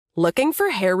Looking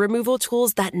for hair removal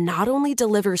tools that not only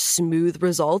deliver smooth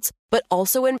results, but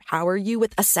also empower you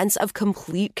with a sense of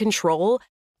complete control?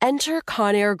 Enter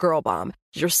Conair Girl Bomb,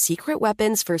 your secret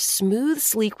weapons for smooth,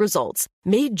 sleek results,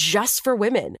 made just for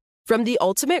women. From the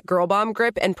ultimate Girl Bomb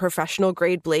grip and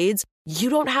professional-grade blades, you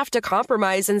don't have to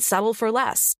compromise and settle for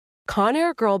less.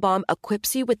 Conair Girl Bomb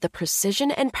equips you with the precision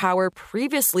and power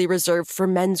previously reserved for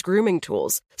men's grooming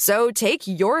tools. So take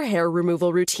your hair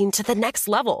removal routine to the next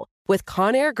level with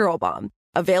Conair Girl Bomb.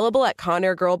 Available at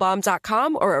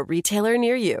ConairGirlBomb.com or a retailer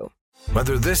near you.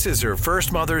 Whether this is her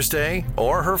first Mother's Day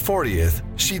or her 40th,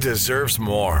 she deserves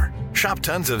more. Shop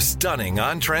tons of stunning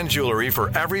on-trend jewelry for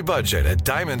every budget at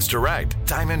Diamonds Direct.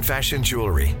 Diamond fashion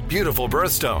jewelry, beautiful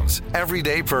birthstones,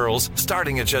 everyday pearls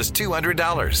starting at just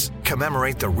 $200.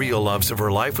 Commemorate the real loves of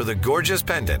her life with a gorgeous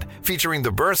pendant featuring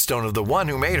the birthstone of the one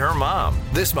who made her mom.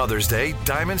 This Mother's Day,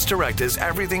 Diamonds Direct is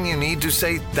everything you need to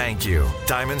say thank you.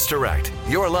 Diamonds Direct,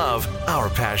 your love, our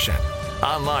passion.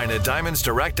 Online at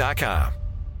diamondsdirect.com.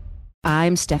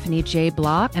 I'm Stephanie J.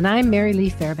 Block. And I'm Mary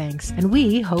Lee Fairbanks. And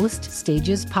we host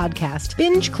Stages Podcast.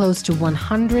 Binge close to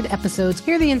 100 episodes.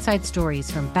 Hear the inside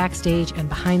stories from backstage and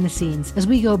behind the scenes as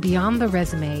we go beyond the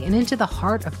resume and into the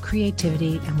heart of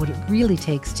creativity and what it really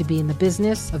takes to be in the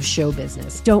business of show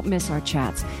business. Don't miss our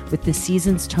chats with this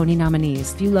season's Tony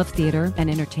nominees. If you love theater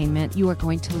and entertainment, you are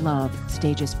going to love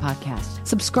Stages Podcast.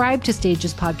 Subscribe to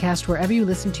Stages Podcast wherever you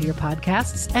listen to your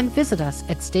podcasts and visit us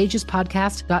at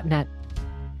stagespodcast.net.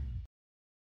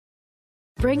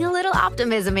 Bring a little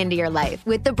optimism into your life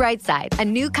with The Bright Side, a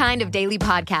new kind of daily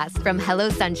podcast from Hello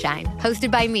Sunshine,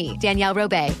 hosted by me, Danielle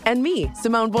Robay. And me,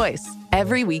 Simone Boyce.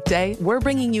 Every weekday, we're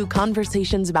bringing you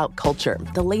conversations about culture,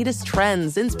 the latest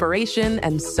trends, inspiration,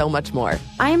 and so much more.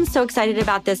 I am so excited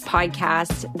about this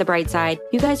podcast, The Bright Side.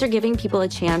 You guys are giving people a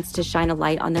chance to shine a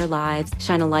light on their lives,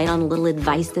 shine a light on a little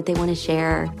advice that they want to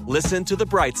share. Listen to The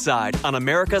Bright Side on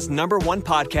America's #1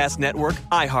 podcast network,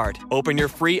 iHeart. Open your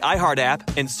free iHeart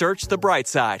app and search The Bright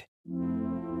Side.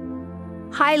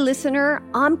 Hi, listener.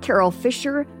 I'm Carol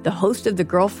Fisher, the host of The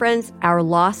Girlfriends, Our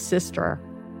Lost Sister.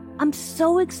 I'm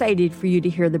so excited for you to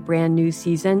hear the brand new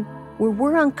season where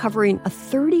we're uncovering a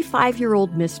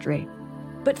 35-year-old mystery.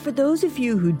 But for those of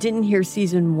you who didn't hear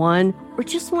season 1 or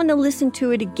just want to listen to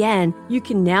it again, you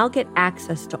can now get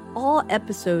access to all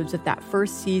episodes of that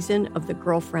first season of The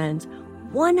Girlfriends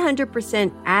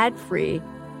 100% ad-free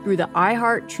through the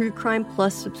iHeart True Crime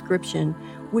Plus subscription,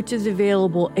 which is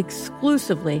available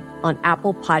exclusively on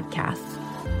Apple Podcasts.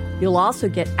 You'll also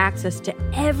get access to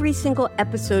every single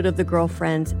episode of The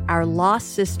Girlfriends, Our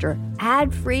Lost Sister,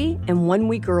 ad-free and 1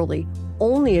 week early,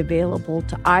 only available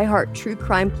to iHeart True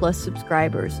Crime Plus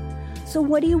subscribers. So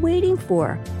what are you waiting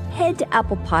for? Head to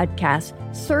Apple Podcasts,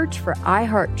 search for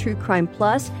iHeart True Crime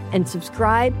Plus, and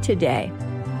subscribe today.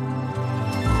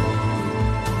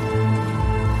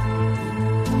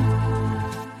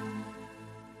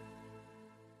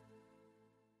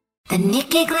 The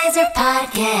Nikki Glazer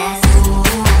Podcast.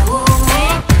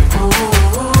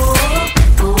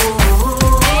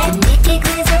 The Nikki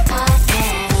Glazer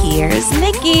Podcast. Here's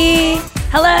Nikki.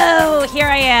 Hello, here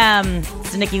I am.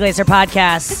 It's the Nikki Glazer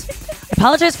Podcast. I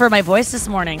apologize for my voice this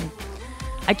morning.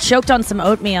 I choked on some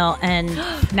oatmeal, and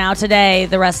now today,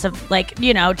 the rest of,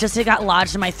 just it got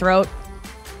lodged in my throat.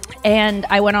 And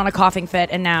I went on a coughing fit,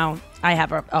 and now I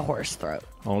have a hoarse throat.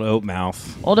 Old oat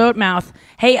mouth. Old oat mouth.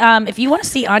 Hey, if you want to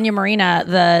see Anya Marina,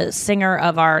 the singer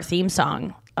of our theme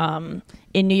song,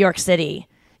 in New York City,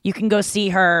 you can go see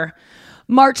her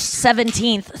March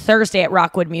 17th, Thursday at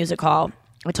Rockwood Music Hall.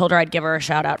 I told her I'd give her a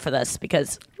shout out for this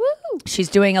because she's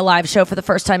doing a live show for the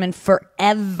first time in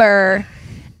forever.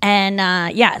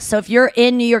 And so if you're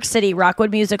in New York City,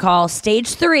 Rockwood Music Hall, stage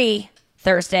 3,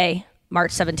 Thursday,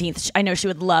 March 17th. I know she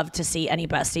would love to see any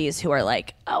besties who are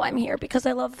like, oh, I'm here because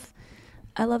I love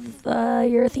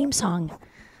your theme song.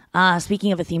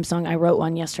 Speaking of a theme song, I wrote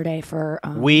one yesterday for...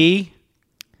 We?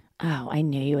 Oh, I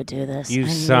knew you would do this. You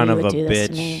son of a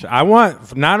bitch. I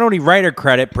want not only writer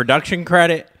credit, production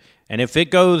credit, and if it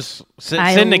goes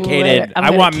syndicated, I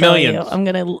want millions.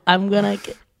 You. I'm gonna.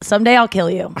 Someday I'll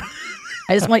kill you.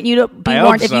 I just want you to be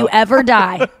warned. If you ever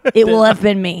die, it will have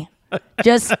been me.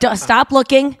 Just stop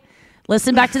looking.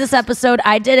 Listen back to this episode.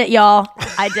 I did it, y'all.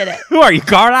 I did it. Who are you,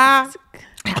 Carla?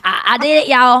 I did it,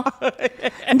 y'all.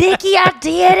 Nikki, I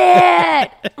did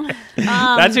it.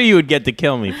 That's who you would get to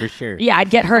kill me for sure. Yeah, I'd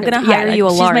get her. I'm gonna hire you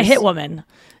a She's Lars. my hit woman.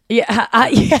 Yeah.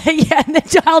 And then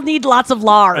I'll need lots of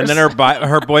Lars. And then her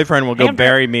boyfriend will go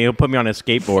bury me. He'll put me on a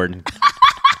skateboard.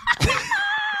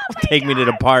 Take me to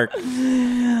the park.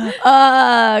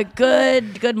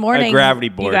 Good morning. A gravity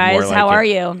board. You guys, more like how are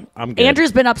it. you? I'm good.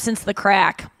 Andrew's been up since the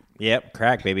crack. Yep,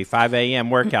 crack, baby. 5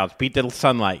 a.m. workouts. Beat the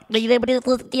sunlight. David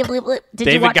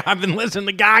Goggins, listen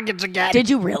to Goggins again. Did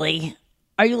you really?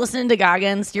 Are you listening to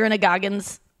Goggins? You're in a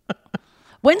Goggins.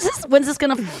 When's this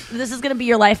gonna? This is gonna be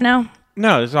your life now?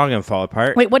 No, it's all gonna fall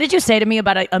apart. Wait, what did you say to me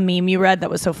about a meme you read that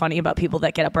was so funny about people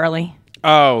that get up early?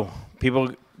 Oh,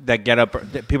 people that get up.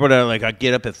 People that are like, I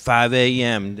get up at 5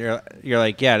 a.m. You're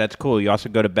like, yeah, that's cool. You also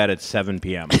go to bed at 7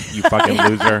 p.m. You fucking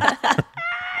loser.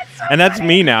 And that's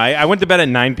me now. I went to bed at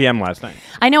 9 p.m. last night.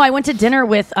 I know. I went to dinner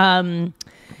with Robin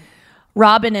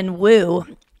and Woo.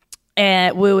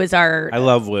 And Woo is I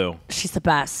love Woo. She's the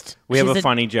best. We have a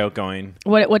funny joke going.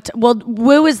 Well,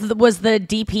 Woo was the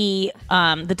DP,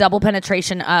 the double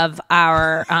penetration of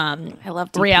our I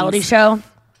love reality show.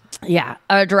 Yeah,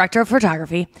 our director of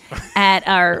photography at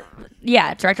our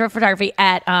director of photography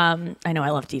at I know I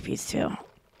love DPs too.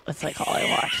 That's like all I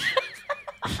watch.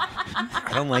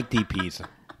 I don't like DPs.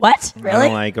 What? Really? I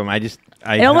don't like them. It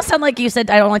almost sounded like you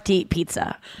said I don't like to eat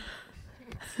pizza.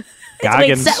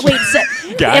 Goggins. Wait,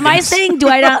 am I saying do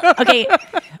I not? Okay,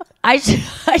 I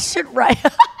should write.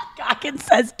 Goggins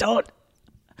says don't.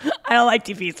 I don't like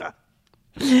pizza.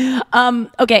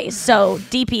 Okay, so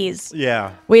DPs.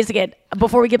 Yeah. Wait a second.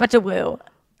 Before we get back to Woo,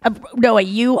 Noah,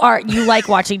 you like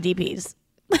watching DPs.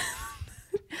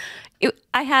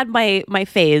 I had my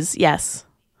phase. Yes.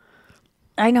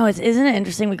 I know. Isn't it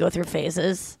interesting? We go through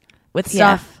phases with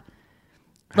stuff.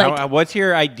 Like, what's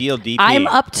your ideal DP? I'm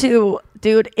up to,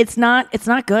 dude. It's not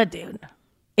good, dude.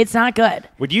 It's not good.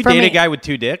 Would you date a guy with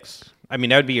 2 dicks? I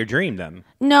mean, that would be your dream then.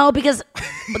 No, because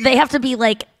they have to be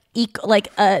like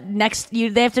next.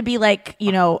 They have to be like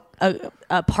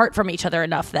apart from each other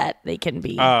enough that they can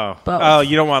be. Both. Oh,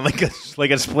 you don't want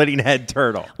like a splitting head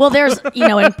turtle. Well, there's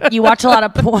and you watch a lot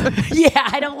of porn. Yeah,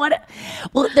 I don't want it.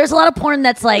 Well, there's a lot of porn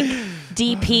that's like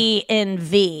DP in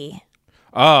V.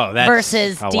 Oh, that's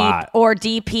versus a D lot. Or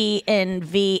DP in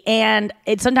V, and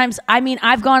it sometimes. I mean,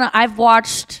 I've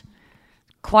watched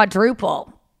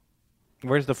quadruple.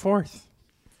 Where's the 4th?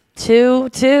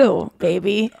 2,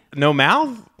 baby. No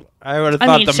mouth? I would have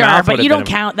thought the mouth. But you don't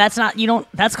count. That's not. You don't.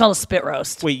 That's called a spit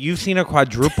roast. Wait, you've seen a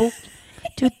quadruple?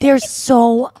 Dude,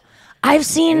 I've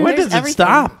seen. When does it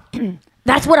stop?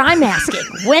 That's what I'm asking.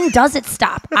 When does it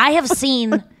stop? I have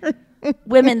seen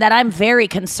women that I'm very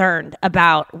concerned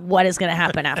about what is going to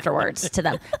happen afterwards to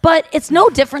them. But it's no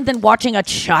different than watching a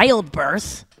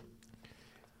childbirth.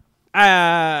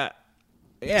 Yeah.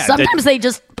 Sometimes they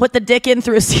just put the dick in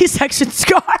through a C-section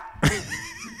scar.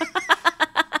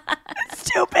 It's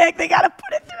too big. They got to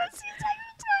put it through a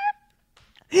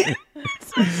C-section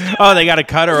scar. Oh, they got to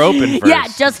cut her open first. Yeah,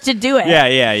 just to do it.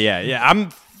 Yeah.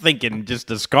 I'm thinking just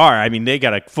the scar. I mean, they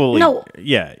got to fully. No.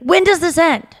 Yeah. When does this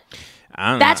end?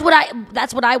 I don't know.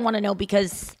 That's what I want to know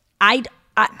because I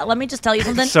let me just tell you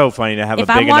something. It's so funny to have a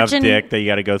big enough dick that you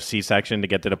got to go C-section to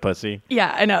get to the pussy.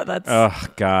 Yeah, I know. That's. Oh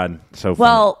God, so funny.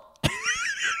 Well,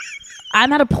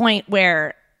 I'm at a point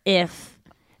where if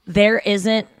there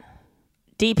isn't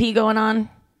DP going on,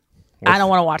 I don't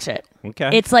want to watch it. Okay.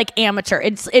 It's like amateur.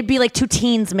 It'd be like 2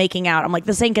 teens making out. I'm like,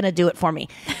 this ain't gonna do it for me.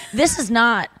 This is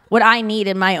not what I need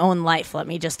in my own life. Let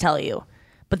me just tell you.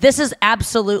 But this is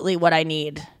absolutely what I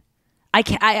need.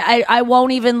 I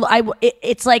won't even.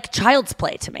 It's like child's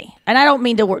play to me, and I don't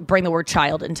mean to bring the word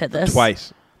child into this.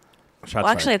 Twice. Well,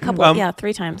 actually, a couple.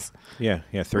 3 times. Yeah,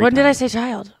 3. When did I say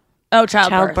child? Oh,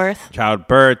 childbirth.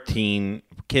 Childbirth, teen,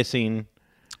 kissing.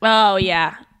 Oh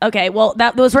yeah. Okay. Well,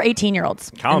 those were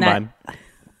 18-year-olds. Columbine.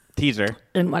 Teaser.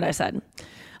 In what I said.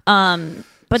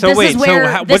 But so this wait. is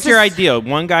where what's your ideal?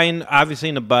 One guy obviously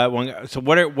in the butt. One guy, so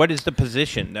what is the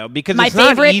position though? Because my it's not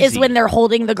favorite easy. is when they're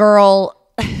holding the girl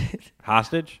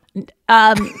hostage.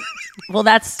 Well,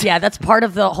 that's part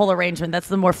of the whole arrangement. That's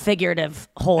the more figurative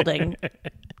holding.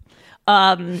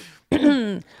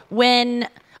 When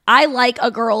I like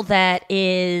a girl that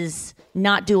is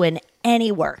not doing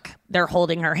any work. They're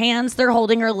holding her hands, they're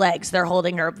holding her legs, they're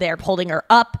holding her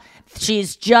up.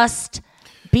 She's just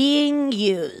being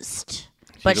used.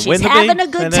 But she's having a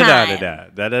good time.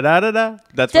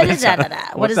 That's what it's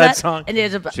What is that song? It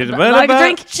is a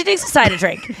drink. She needs a cider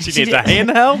drink. She needs a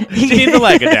handheld. She needs a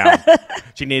leg down.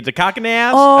 She needs a cock and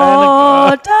ass.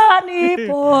 Oh, Donnie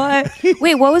boy.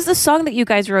 Wait, what was the song that you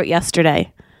guys wrote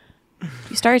yesterday?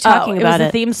 You started talking about it. Was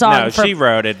the theme song. No, she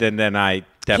wrote it, and then I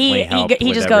definitely helped.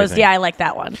 He just goes, yeah, I like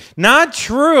that one. Not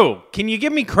true. Can you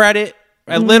give me credit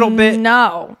a little bit?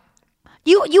 No.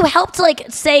 You helped like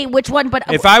say which one, but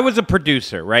if I was a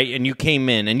producer, right, and you came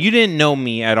in and you didn't know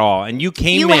me at all, and you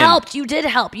came in, you helped. You did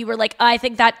help. You were like, I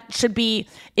think that should be.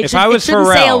 It shouldn't say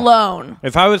Pharrell, alone.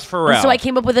 If I was Pharrell, and so I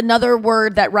came up with another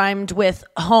word that rhymed with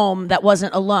home that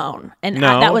wasn't alone, and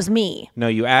that was me. No,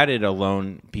 you added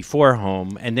alone before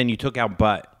home, and then you took out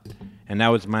but. And that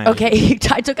was my okay.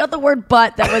 I took out the word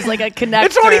 "but." That was like a connector.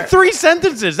 It's only 3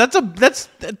 sentences. That's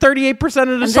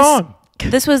 38% of the song.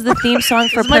 This was the theme song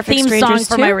for my Perfect theme Strangers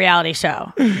song for my reality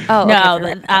show. Oh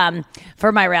no,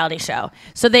 for my reality show.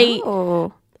 So they,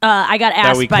 I got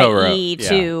asked by E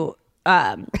to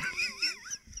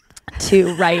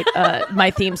write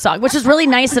my theme song, which is really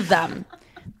nice of them.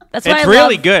 That's why it's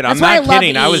really good. I'm not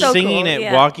kidding. I was singing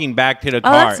it walking back to the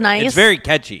car. That's nice. It's very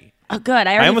catchy. Oh, good.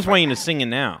 I almost want you to sing it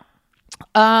now.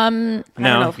 No,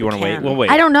 if you want to wait, we'll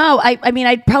wait. I don't know. I mean,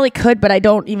 I probably could, but I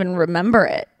don't even remember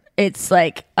it. It's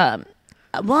like,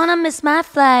 I wanna miss my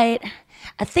flight.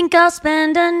 I think I'll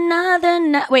spend another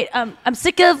night. Wait, I'm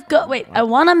sick of. I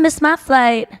wanna miss my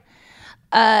flight.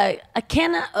 I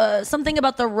can't. Something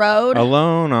about the road.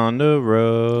 Alone on the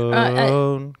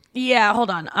road. Yeah, hold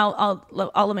on. I'll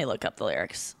let me look up the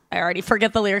lyrics. I already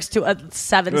forget the lyrics to a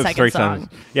 7-second song.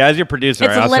 Yeah, as your producer,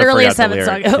 it's I also literally a forgot 7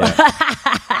 song.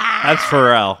 That's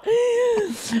Pharrell.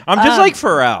 I'm just like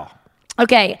Pharrell.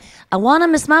 Okay, I wanna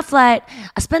miss my flight.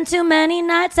 I spent too many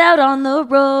nights out on the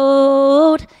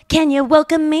road. Can you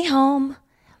welcome me home?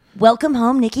 Welcome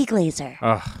home, Nikki Glazer.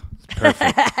 Oh, it's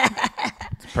perfect.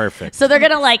 It's perfect. So they're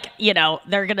gonna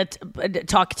they're gonna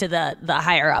talk to the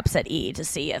higher ups at E to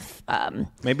see if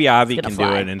maybe Avi can fly.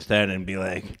 do it instead and be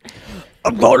like,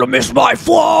 I'm gonna miss my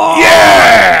flight.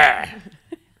 Yeah,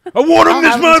 I wanna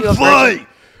miss my flight.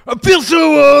 I feel so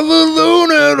all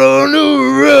alone out on the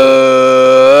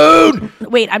road.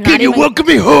 Wait, I'm not. Can you welcome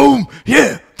me home?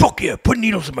 Yeah, fuck yeah. Put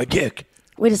needles in my dick.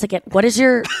 Wait a second. What is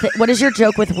your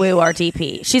joke with Woo, our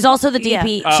DP? She's also the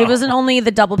DP. Yeah. She wasn't only the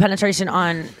double penetration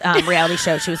on reality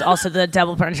show. She was also the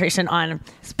double penetration on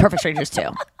Perfect Strangers 2.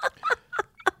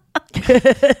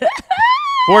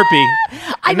 4P.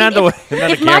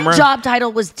 If my job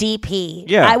title was DP,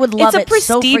 yeah. I would love it. It's a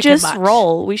prestigious so freaking much.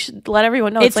 role. We should let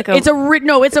everyone know. It's a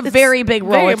very big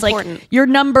role. Very it's important. Like your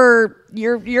number.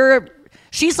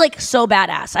 She's like so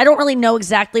badass. I don't really know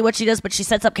exactly what she does, but she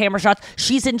sets up camera shots.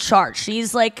 She's in charge.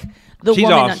 She's like she's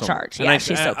woman awesome. in charge. And Yeah,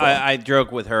 she's so cool. I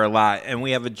joke with her a lot, and we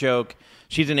have a joke.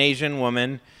 She's an Asian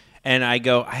woman, and I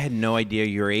go, I had no idea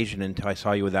you were Asian until I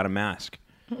saw you without a mask.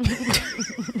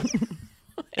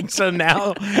 And so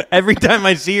now, every time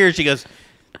I see her, she goes,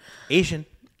 Asian.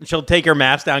 And she'll take her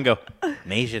mask down and go, I'm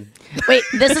Asian. Wait,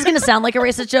 this is going to sound like a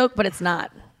racist joke, but it's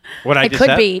not. What I it just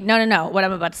could said? be. No. What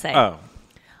I'm about to say. Oh.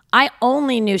 I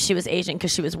only knew she was Asian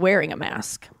because she was wearing a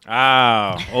mask.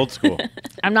 Oh, old school.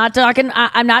 I'm not talking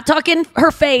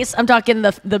her face. I'm talking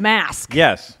the mask.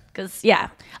 Yes. Because, yeah.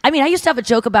 I mean, I used to have a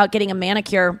joke about getting a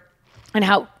manicure and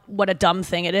what a dumb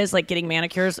thing it is, like getting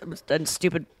manicures, a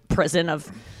stupid prison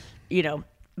of,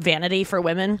 vanity for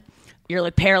women. You're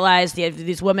like paralyzed. You have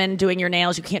these women doing your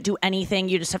nails. You can't do anything.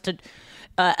 You just have to,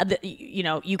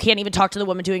 you can't even talk to the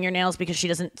woman doing your nails because she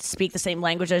doesn't speak the same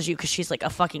language as you because she's like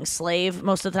a fucking slave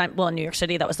most of the time. Well, in New York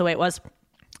City, that was the way it was.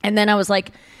 And then I was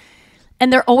like,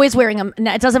 and they're always wearing them.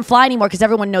 It doesn't fly anymore because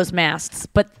everyone knows masks.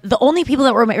 But the only people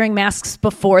that were wearing masks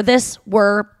before this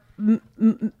were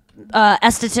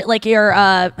like your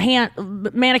hand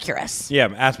manicurists.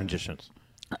 Yeah, ass magicians.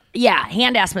 Yeah,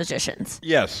 hand ass magicians.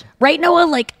 Yes. Right, Noah?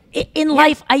 Like, in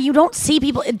life, you don't see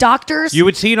people, doctors. You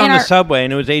would see it on the subway,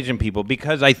 and it was Asian people,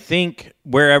 because I think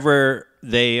wherever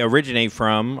they originate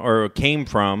from or came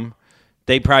from,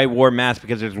 they probably wore masks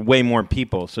because there's way more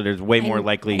people, so there's way more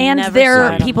likely. And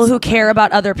they're people who care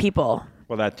about other people.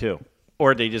 Well, that too.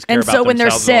 Or they just care and about so when they're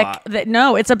themselves sick,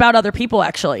 no, it's about other people,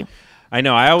 actually. I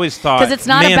know. I always thought, 'Cause it's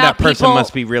not man, about that person people-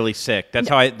 must be really sick. That's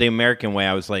how the American way.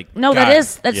 I was like, No, God.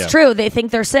 that's true. They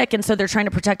think they're sick, and so they're trying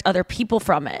to protect other people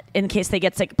from it in case they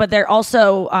get sick. But they're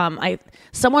also,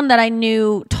 someone that I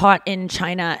knew taught in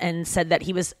China and said that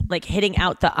he was like hitting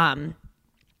out the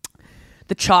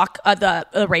chalk, the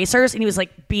erasers, and he was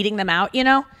like beating them out,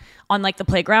 on like the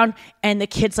playground, and the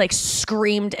kids like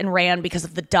screamed and ran because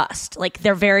of the dust. Like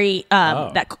they're very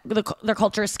their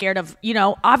culture is scared of,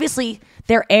 obviously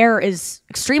their air is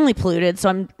extremely polluted,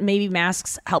 so maybe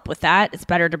masks help with that. It's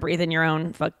better to breathe in your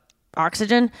own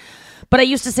oxygen. But I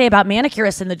used to say about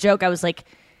manicurists in the joke, I was like,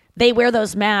 they wear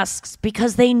those masks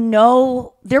because they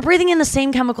know they're breathing in the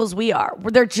same chemicals we are.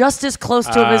 They're just as close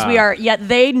to it as we are, yet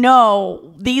they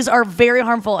know these are very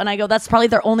harmful. And I go, that's probably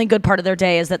their only good part of their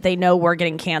day, is that they know we're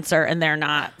getting cancer and they're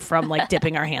not from like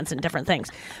dipping our hands in different things.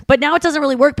 But now it doesn't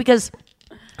really work because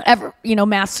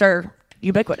masks are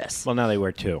ubiquitous. Well, now they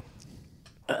wear two.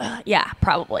 Yeah,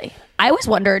 probably. I always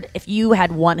wondered if you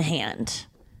had one hand,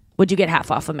 would you get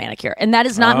half off a manicure? And that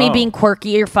is not me being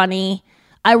quirky or funny.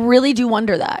 I really do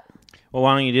wonder that. Well,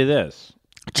 why don't you do this?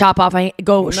 Chop off,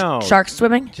 shark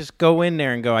swimming? Just go in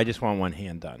there and go, I just want one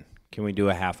hand done. Can we do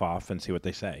a half off and see what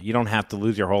they say? You don't have to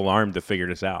lose your whole arm to figure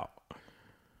this out.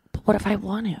 But what if I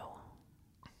want to?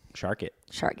 Shark it.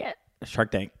 Shark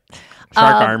Tank.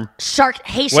 Shark arm. Hey,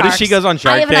 sharks. What if she goes on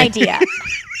Shark Tank? I have an idea.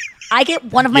 I get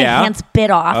one of my hands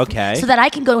bit off so that I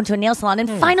can go into a nail salon and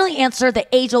finally answer the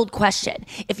age-old question.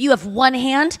 If you have one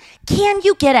hand, can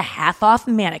you get a half-off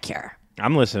manicure?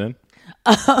 I'm listening.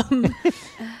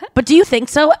 But do you think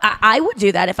so? I would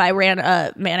do that if I ran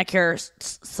a manicure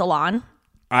salon.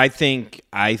 I think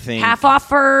half off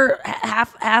for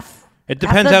half. It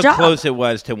depends how close it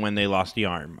was to when they lost the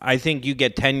arm. I think you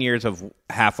get 10 years of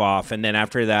half off, and then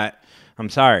after that, I'm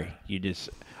sorry. You just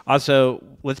also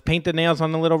let's paint the nails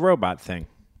on the little robot thing,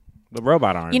 the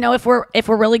robot arm. You know, if we're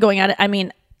really going at it, I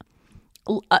mean,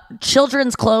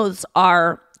 children's clothes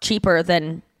are cheaper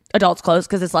than adults' clothes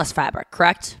because it's less fabric.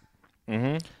 Correct?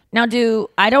 Mm-hmm. Now,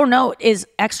 I don't know, is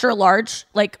extra large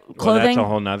like clothing? Well, that's a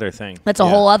whole nother thing. That's a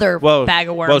whole other bag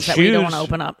of worms that we don't want to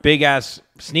open up. Big ass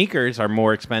sneakers are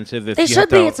more expensive. If they you should have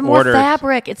be. to It's more order.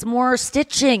 fabric. It's more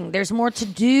stitching. There's more to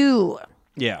do.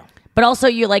 Yeah. But also,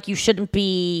 you shouldn't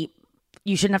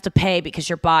have to pay because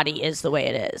your body is the way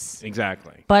it is.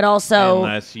 Exactly. But also,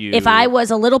 if I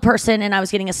was a little person and I was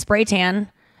getting a spray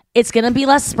tan, it's gonna be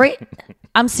less spray.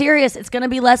 I'm serious. It's going to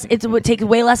be less. It would take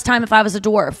way less time if I was a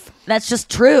dwarf. That's just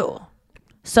true.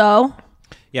 So?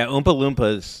 Yeah, Oompa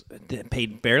Loompas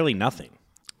paid barely nothing,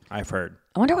 I've heard.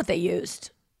 I wonder what they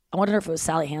used. I wonder if it was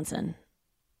Sally Hansen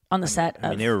on the set. I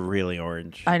mean, they were really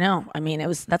orange. I know. I mean,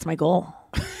 that's my goal.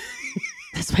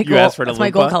 That's my goal. You asked for the That's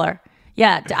my goal color.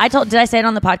 Yeah. Did I say it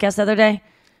on the podcast the other day?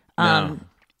 No.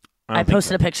 I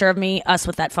posted a picture of us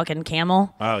with that fucking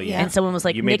camel. Oh, yeah. And someone was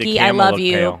like, You made the Nikki, I camel love look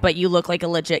you, pale. but you look like a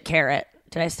legit carrot.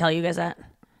 Did I tell you guys that?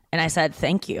 And I said,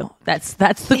 thank you. That's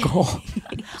the goal.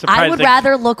 I would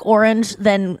rather look orange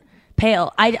than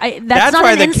pale. That's not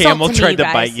why an the insult camel to tried me, to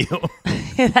guys. bite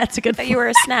you. That's a good But you were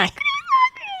a snack.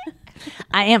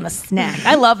 I am a snack.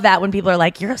 I love that when people are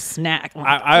like, you're a snack.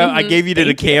 I gave you to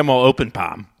the camel open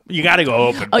palm. You got to go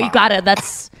open palm. Oh, you got it.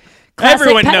 That's classic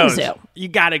Everyone petting knows. zoo. You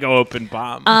got to go open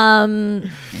palm.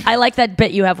 I like that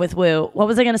bit you have with Woo. What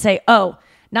was I going to say? Oh,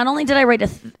 not only did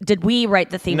we write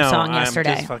the theme song yesterday?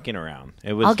 I'm just fucking around.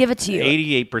 It was I'll give it to you.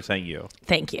 88% you.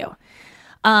 Thank you.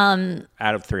 Out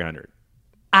of 300.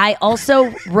 I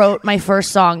also wrote my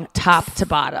first song top to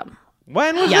bottom.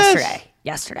 When was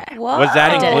Yesterday. Whoa. Was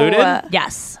that included?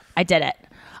 Yes, I did it.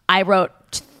 I wrote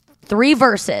 3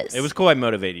 verses. It was cool. I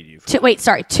motivated you.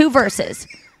 2 verses.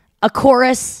 A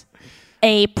chorus,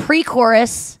 a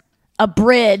pre-chorus, a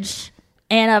bridge,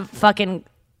 and a fucking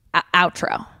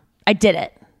outro. I did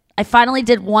it. I finally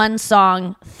did one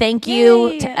song. Thank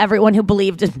you to everyone who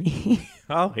believed in me.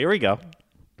 Oh, here we go.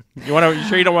 You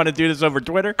sure you don't want to do this over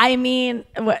Twitter? I mean,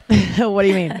 what do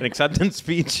you mean? An acceptance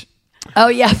speech? Oh,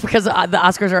 yeah, because the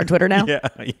Oscars are on Twitter now? Yeah.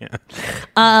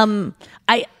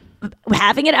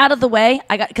 Having it out of the way,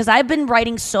 because I've been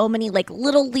writing so many like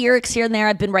little lyrics here and there.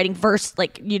 I've been writing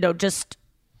just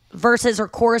verses or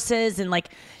choruses and like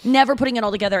never putting it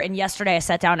all together. And yesterday I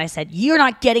sat down and I said, you're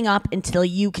not getting up until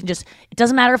you can it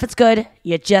doesn't matter if it's good,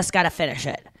 you just got to finish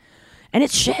it. And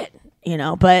it's shit,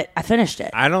 but I finished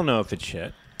it. I don't know if it's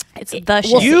shit. It's the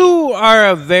shit. You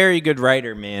are a very good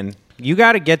writer, man. You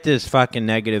got to get this fucking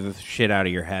negative shit out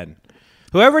of your head.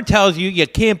 Whoever tells you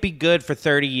can't be good for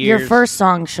 30 years. Your first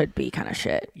song should be kind of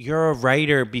shit. You're a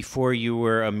writer before you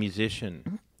were a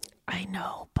musician. I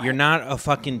know. You're not a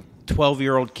fucking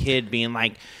 12-year-old kid being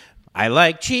like, I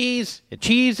like cheese.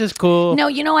 Cheese is cool. No,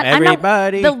 you know what?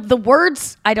 Everybody. I'm not, the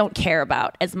words I don't care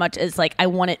about as much as like I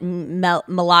want it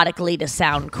melodically to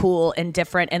sound cool and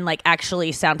different and like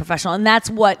actually sound professional, and that's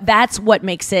what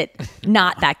makes it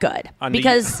not that good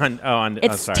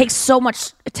takes so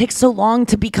much. It takes so long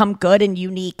to become good and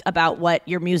unique about what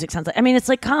your music sounds like. I mean, it's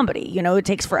like comedy. It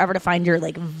takes forever to find your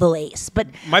like voice. But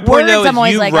my point though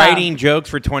is like, writing jokes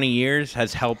for 20 years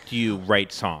has helped you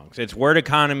write songs. It's word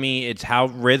economy. It's how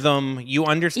rhythm. You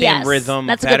understand rhythm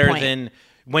better than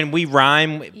when we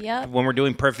rhyme. Yep. When we're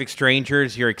doing Perfect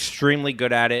Strangers, you're extremely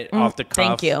good at it off the cuff.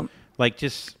 Thank you. Like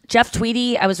just Jeff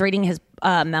Tweedy, I was reading his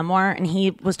memoir, and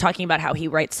he was talking about how he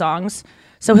writes songs.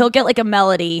 So he'll get like a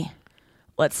melody,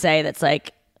 let's say that's like,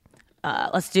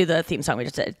 let's do the theme song we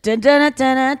just did.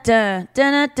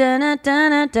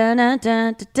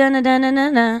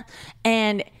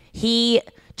 And he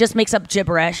just makes up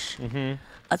gibberish.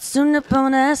 Soon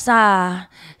upon a star,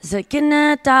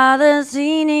 Zakinata the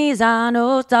Zinis on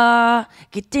Ota,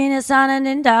 Kitina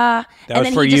Sananinda. That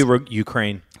was for you,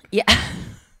 Ukraine. Yeah.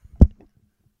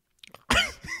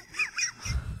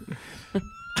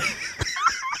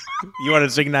 You want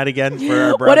to sing that again for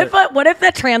our brother? What if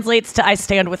that translates to "I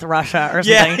stand with Russia" or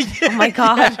something? Yeah. Oh my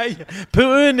god! Yeah.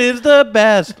 Putin is the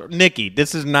best. Nikki,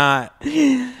 this is not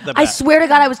the best. I swear to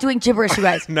God, I was doing gibberish, you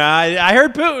guys. Nah, I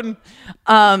heard Putin.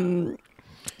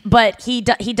 But he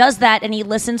does that, and he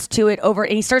listens to it over,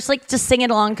 and he starts like to sing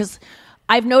it along. Because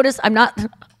I've noticed.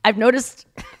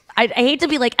 I hate to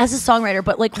be like as a songwriter,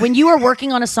 but like when you are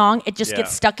working on a song, it just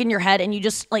gets stuck in your head, and you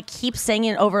just like keep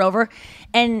singing it over and over.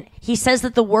 And he says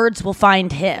that the words will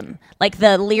find him, like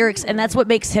the lyrics, and that's what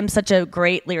makes him such a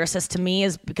great lyricist to me,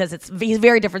 is because he's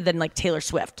very different than like Taylor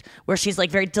Swift, where she's like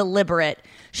very deliberate.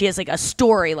 She has like a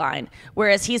storyline,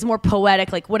 whereas he's more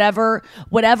poetic, like whatever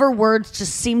words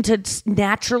just seem to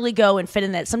naturally go and fit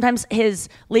in that. Sometimes his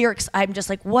lyrics, I'm just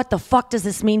like, what the fuck does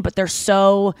this mean? But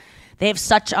they have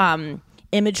such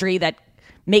imagery that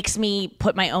makes me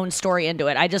put my own story into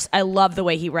it. I love the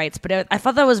way he writes, but I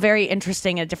thought that was very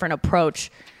interesting, a different approach.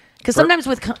 Because sometimes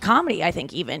with comedy, I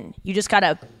think even you just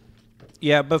gotta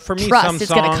but for me, trust some it's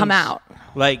songs, gonna come out.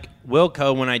 Like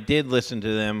Wilco, when I did listen to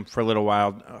them for a little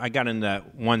while, I got into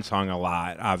that one song a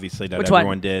lot. Obviously, that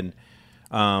everyone did.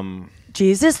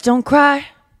 Jesus, don't cry.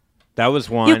 That was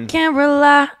one. You can't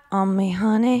rely on me,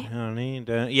 honey.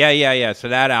 Yeah. So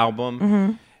that album.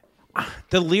 Mm-hmm.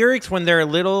 The lyrics, when they're a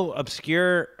little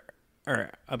obscure. Yeah,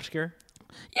 obscure.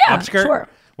 Sure.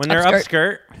 When they're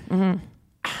obscure, mm-hmm.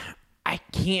 I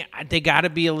can't. They got to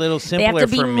be a little They simpler have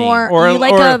to be for me. more.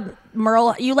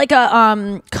 You like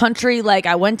a country. Like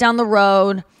I went down the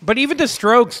road. But even the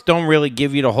Strokes don't really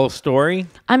give you the whole story.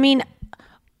 I mean,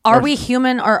 are we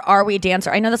human or are we dancer?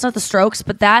 I know that's not the Strokes,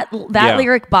 but that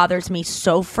lyric bothers me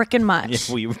so freaking much.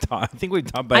 Yeah, I think we've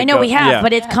talked about it. I know we have,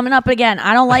 but it's coming up again.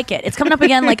 I don't like it. It's coming up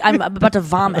again like I'm about to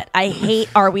vomit. I hate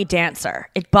Are We Dancer.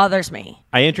 It bothers me.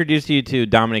 I introduced you to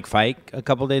Dominic Fike a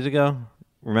couple days ago.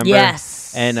 Remember?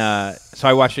 Yes. And so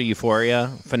I watched the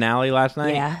Euphoria finale last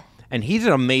night. Yeah. And he's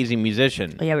an amazing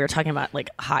musician. Yeah, we were talking about like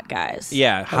hot guys.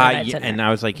 Yeah, hot. And I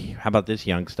was like, how about this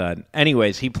young stud?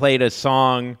 Anyways, he played a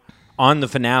song on the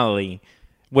finale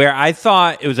where I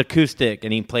thought it was acoustic,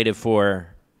 and he played it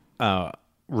for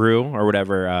Rue or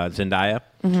whatever, Zendaya.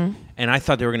 Mm-hmm. And I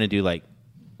thought they were going to do like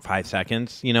 5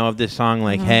 seconds, of this song.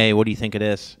 Like, hey, what do you think of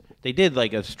this? They did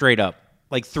like a straight up,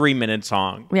 like 3-minute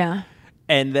song. Yeah.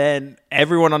 And then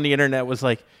everyone on the internet was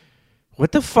like,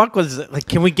 what the fuck was it? Like,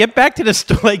 can we get back to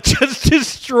the like just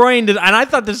destroying this? And I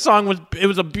thought this song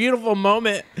was a beautiful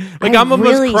moment. Like I'm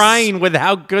almost crying with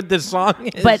how good this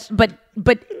song is.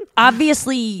 But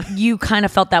obviously you kind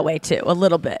of felt that way too, a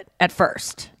little bit at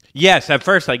first. Yes, at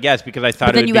first I guess because I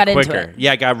thought it would be quicker. Into it.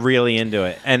 Yeah, I got really into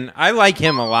it. And I like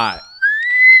him a lot.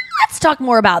 Let's talk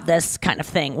more about this kind of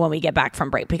thing when we get back from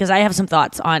break, because I have some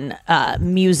thoughts on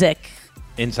music.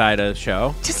 Inside a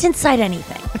show? Just inside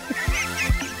anything.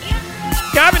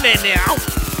 Coming in now.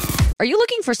 Are you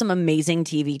looking for some amazing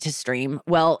TV to stream?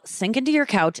 Well, sink into your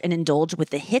couch and indulge with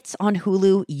the hits on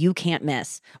Hulu you can't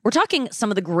miss. We're talking some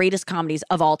of the greatest comedies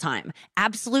of all time.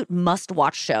 Absolute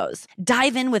must-watch shows.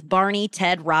 Dive in with Barney,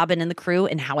 Ted, Robin, and the crew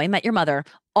in How I Met Your Mother.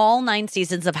 All 9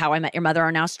 seasons of How I Met Your Mother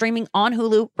are now streaming on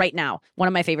Hulu right now. One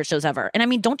of my favorite shows ever. And I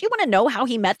mean, don't you want to know how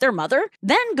he met their mother?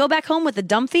 Then go back home with the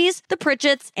Dumfies, the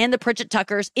Pritchetts, and the Pritchett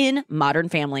Tuckers in Modern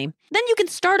Family. Then you can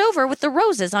start over with the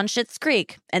Roses on Schitt's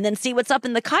Creek. And then see what's up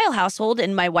in the Kyle household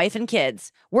in My Wife and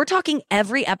Kids. We're talking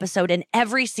every episode and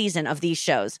every season of these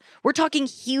shows. We're talking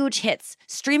huge hits,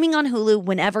 streaming on Hulu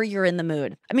whenever you're in the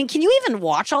mood. I mean, can you even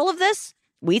watch all of this?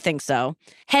 We think so.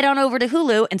 Head on over to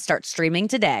Hulu and start streaming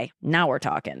today. Now we're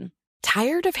talking.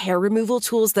 Tired of hair removal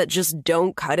tools that just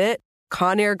don't cut it?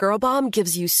 Conair Girl Bomb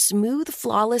gives you smooth,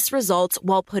 flawless results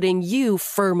while putting you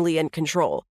firmly in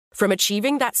control. From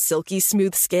achieving that silky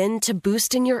smooth skin to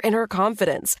boosting your inner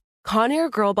confidence,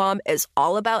 Conair Girl Bomb is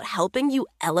all about helping you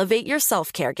elevate your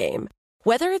self-care game.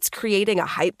 Whether it's creating a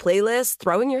hype playlist,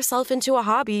 throwing yourself into a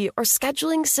hobby, or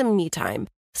scheduling some me time,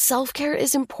 self-care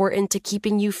is important to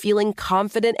keeping you feeling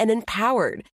confident and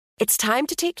empowered. It's time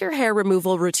to take your hair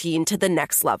removal routine to the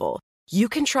next level. You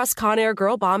can trust Conair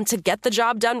Girl Bomb to get the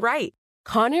job done right.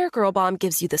 Conair Girl Bomb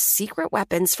gives you the secret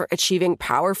weapons for achieving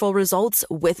powerful results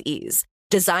with ease.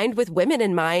 Designed with women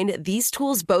in mind, these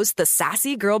tools boast the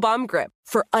sassy Girl Bomb grip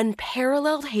for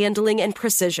unparalleled handling and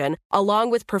precision,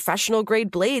 along with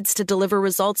professional-grade blades to deliver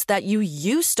results that you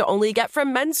used to only get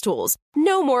from men's tools.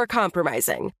 No more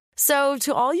compromising. So,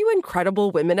 to all you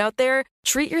incredible women out there,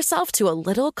 treat yourself to a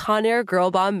little Conair Girl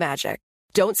Bomb magic.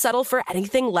 Don't settle for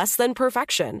anything less than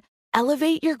perfection.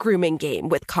 Elevate your grooming game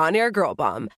with Conair Girl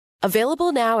Bomb.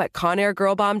 Available now at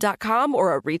ConairGirlBomb.com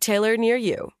or a retailer near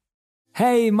you.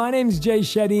 Hey, my name's Jay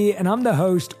Shetty, and I'm the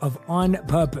host of On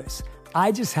Purpose.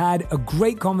 I just had a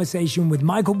great conversation with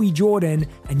Michael B. Jordan,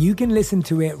 and you can listen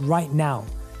to it right now.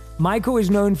 Michael is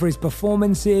known for his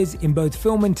performances in both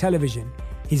film and television.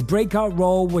 His breakout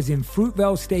role was in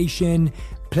Fruitvale Station,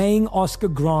 playing Oscar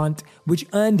Grant, which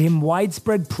earned him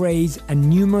widespread praise and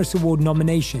numerous award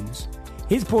nominations.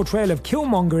 His portrayal of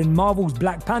Killmonger in Marvel's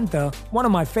Black Panther, one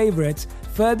of my favorites,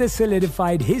 further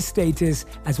solidified his status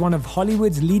as one of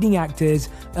Hollywood's leading actors,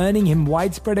 earning him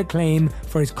widespread acclaim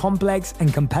for his complex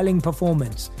and compelling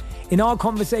performance. In our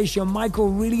conversation, Michael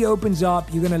really opens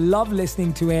up. You're going to love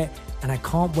listening to it, and I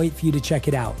can't wait for you to check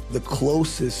it out. The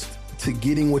closest to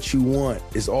getting what you want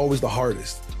is always the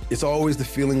hardest. It's always the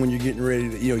feeling when you're getting ready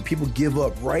to, people give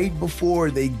up right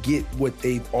before they get what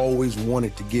they've always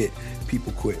wanted to get.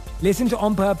 People quit. Listen to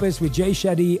On Purpose with Jay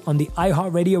Shetty on the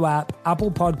iHeartRadio app, Apple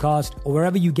Podcast, or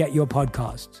wherever you get your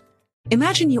podcasts.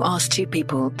 Imagine you ask two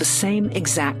people the same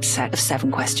exact set of 7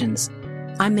 questions.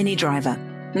 I'm Minnie Driver,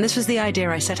 and this was the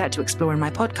idea I set out to explore in my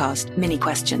podcast, Mini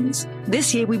Questions.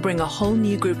 This year, we bring a whole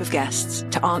new group of guests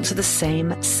to answer the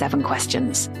same 7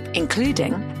 questions,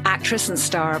 including actress and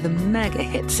star of the mega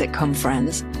hit sitcom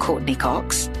Friends, Courtney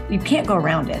Cox. You can't go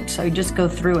around it, so you just go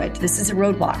through it. This is a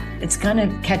roadblock. It's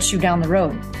gonna catch you down the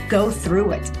road. Go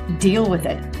through it. Deal with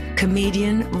it.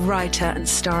 Comedian, writer, and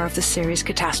star of the series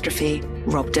Catastrophe,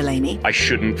 Rob Delaney. I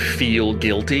shouldn't feel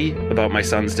guilty about my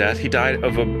son's death. He died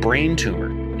of a brain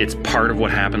tumor. It's part of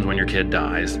what happens when your kid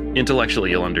dies.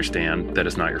 Intellectually, you'll understand that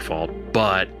it's not your fault,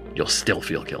 but you'll still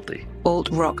feel guilty.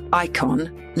 Alt-rock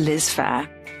icon, Liz Phair.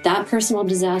 That personal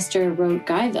disaster wrote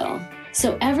Guyville.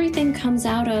 So everything comes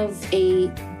out of a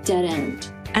dead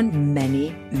end. And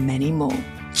many, many more.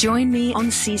 Join me on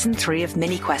Season 3 of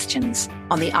Mini Questions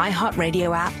on the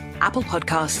iHeartRadio app, Apple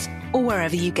Podcasts, or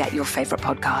wherever you get your favorite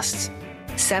podcasts.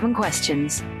 7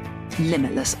 questions,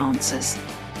 limitless answers.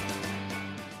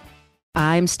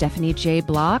 I'm Stephanie J.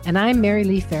 Block. And I'm Mary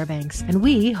Lee Fairbanks, and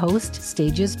we host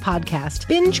Stages Podcast.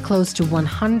 Binge close to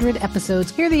 100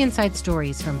 episodes. Hear the inside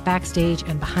stories from backstage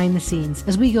and behind the scenes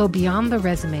as we go beyond the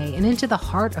resume and into the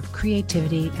heart of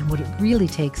creativity and what it really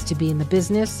takes to be in the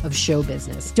business of show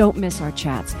business. Don't miss our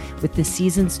chats with this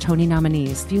season's Tony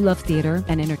nominees. If you love theater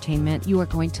and entertainment, you are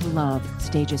going to love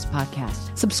Stages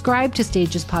Podcast. Subscribe to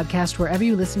Stages Podcast wherever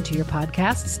you listen to your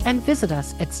podcasts and visit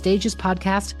us at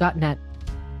stagespodcast.net.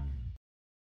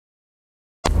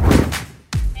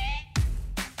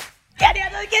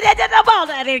 Get into the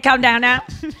ball. I need to calm down now.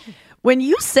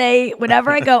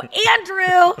 Whenever I go,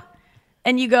 Andrew,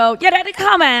 and you go, yeah, Daddy,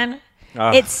 come on.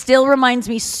 It still reminds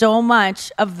me so much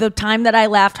of the time that I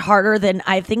laughed harder than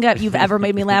I think you've ever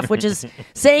made me laugh, which is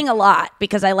saying a lot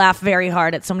because I laugh very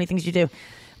hard at so many things you do.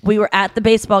 We were at the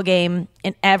baseball game,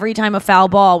 and every time a foul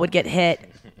ball would get hit,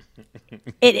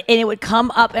 it would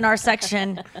come up in our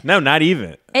section. No, not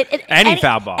even. Any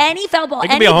foul ball. Any foul ball. It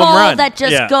could Any be a home ball run. that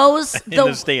just goes in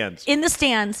the stands. In the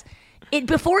stands.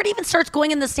 Before it even starts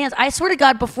going in the stands, I swear to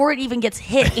God, before it even gets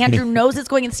hit, Andrew knows it's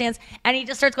going in the stands, and he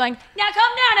just starts going, now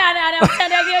come down,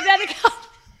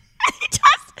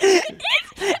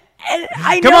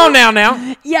 Come on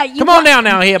now. Yeah, come on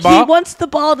now, here, ball. He wants the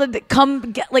ball to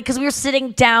come, because we were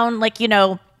sitting down,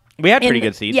 we had pretty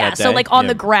good seats. Yeah, that day. so on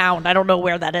the ground. I don't know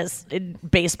where that is in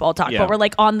baseball talk, Yeah. but we're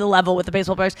on the level with the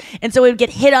baseball players. And so it would get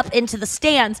hit up into the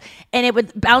stands, and it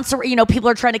would bounce around. People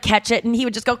are trying to catch it, and he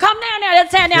would just go, come down now,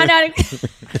 that's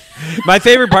now. My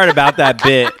favorite part about that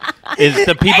bit is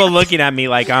the people looking at me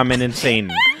like I'm an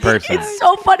insane person. It's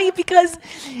so funny because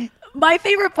my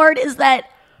favorite part is that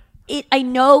I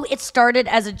know it started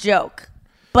as a joke,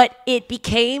 but it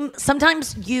became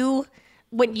sometimes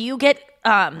when you get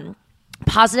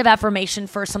positive affirmation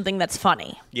for something that's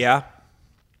funny. Yeah.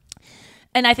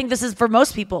 And I think this is for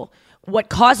most people. What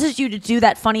causes you to do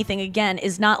that funny thing again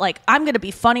is not I'm going to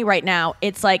be funny right now.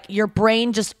 It's your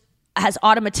brain just has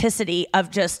automaticity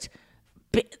of just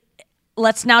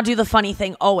let's now do the funny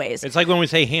thing always. It's like when we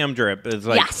say ham drip. It's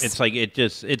yes. It's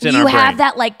it's in our you brain. have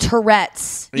that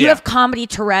Tourette's. You have comedy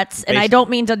Tourette's, and I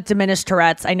don't mean to diminish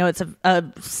Tourette's. I know it's a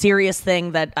serious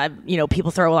thing that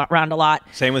people throw around a lot.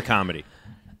 Same with comedy.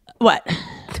 What?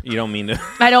 You don't mean to.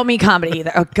 I don't mean comedy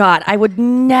either. Oh God, I would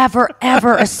never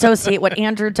ever associate what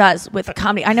Andrew does with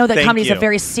comedy. I know that comedy is a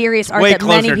very serious art way that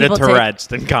many closer people to Tourette's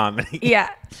than comedy. Yeah,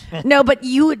 no, but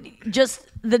you would just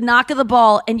the knock of the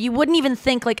ball, and you wouldn't even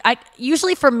think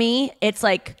usually for me, it's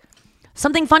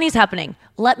something funny is happening.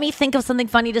 Let me think of something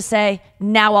funny to say.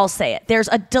 Now I'll say it. There's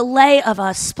a delay of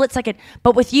a split second,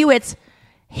 but with you, it's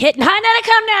hit.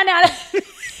 Come now.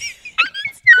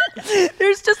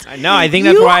 There's just no. I think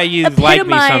that's why you like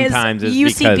me sometimes. Is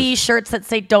UCB because shirts that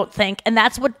say "Don't think," and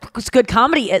that's what good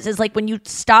comedy is. Is like when you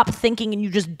stop thinking and you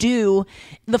just do.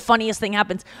 The funniest thing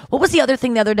happens. What was the other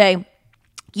thing the other day?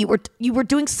 You were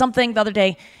doing something the other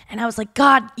day, and I was like,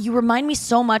 God, you remind me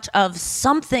so much of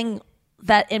something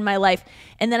that in my life.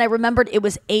 And then I remembered it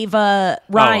was Ava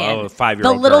Ryan, 5-year-old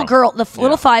the little girl, the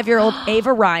little 5-year-old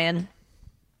Ava Ryan.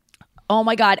 Oh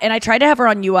my God! And I tried to have her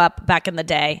on You Up back in the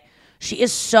day. She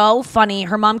is so funny.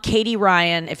 Her mom, Katie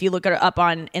Ryan, if you look her up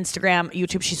on Instagram,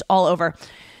 YouTube, she's all over.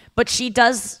 But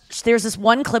there's this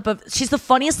one clip of, she's the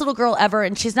funniest little girl ever.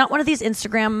 And she's not one of these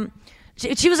Instagram,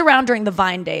 she was around during the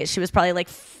Vine days. She was probably like,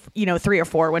 3 or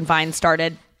 4 when Vine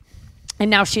started.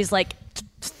 And now she's like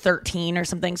 13 or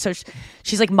something. So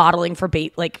she's like modeling for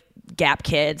like Gap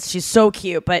Kids. She's so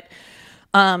cute. But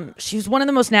she's one of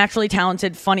the most naturally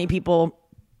talented, funny people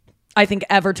I think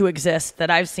ever to exist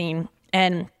that I've seen.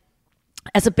 And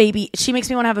as a baby, she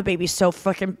makes me want to have a baby so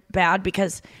fucking bad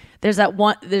because there's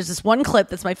this one clip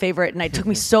that's my favorite, and it took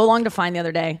me so long to find the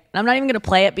other day. And I'm not even going to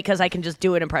play it because I can just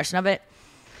do an impression of it.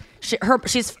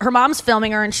 Her mom's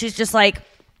filming her, and she's just like,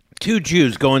 2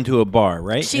 Jews going to a bar,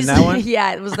 right? In that one?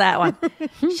 Yeah, it was that one.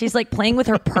 She's like playing with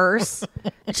her purse.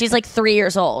 She's like 3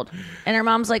 years old, and her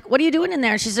mom's like, "What are you doing in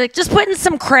there?" And she's like, "Just putting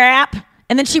some crap."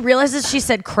 And then she realizes she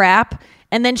said crap,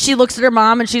 and then she looks at her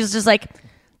mom, and she's just like,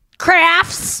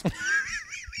 "Crafts."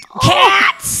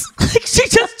 Cats. She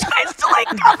just tries to like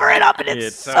cover it up, and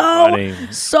it's so funny.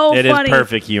 So it funny. It is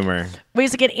perfect humor. Wait a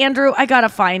second, Andrew. I gotta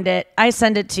find it. I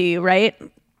send it to you, right?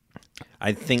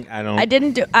 I think I don't. I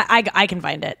didn't do. I can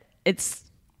find it. It's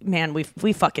man.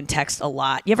 We fucking text a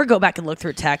lot. You ever go back and look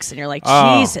through text, and you're like,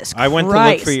 Jesus Christ. I went to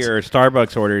look for your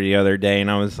Starbucks order the other day, and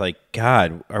I was like,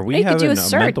 God, are we having a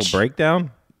mental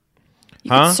breakdown?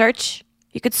 You could search.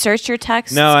 You could search your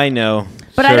text. No, I know.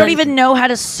 But I don't even know how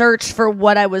to search for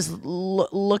what I was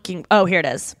looking. Oh, here it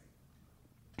is.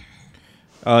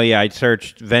 Oh, yeah. I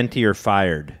searched Venti or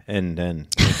fired, and then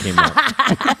it came up.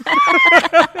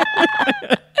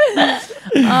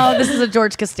 Oh, this is a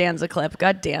George Costanza clip.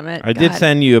 God damn it. I did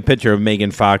send you a picture of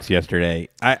Megan Fox yesterday.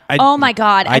 Oh, my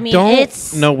God. I mean,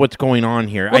 don't know what's going on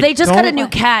here. Well, they just got a new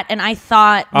cat, and I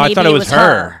thought maybe it was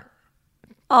her.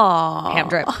 Oh. Ham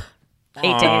drip. 8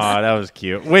 days. Oh, that was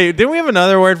cute. Wait, didn't we have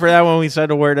another word for that when we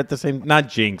said a word at the same? Not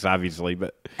jinx, obviously,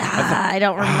 but I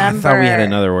don't remember. I thought we had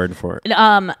another word for it.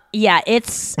 Yeah,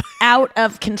 it's out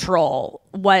of control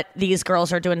what these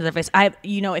girls are doing to their face.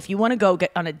 If you want to go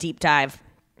get on a deep dive,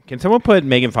 can someone put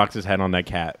Megan Fox's head on that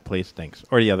cat, please? Thanks,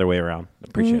 or the other way around.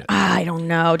 Appreciate it. I don't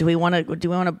know. Do we want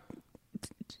to?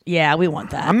 Yeah, we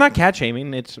want that. I'm not cat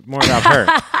shaming. It's more about her.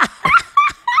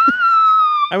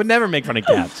 I would never make fun of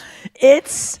cats.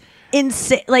 It's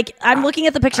insane. Like, I'm looking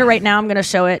at the picture right now. I'm going to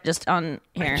show it just on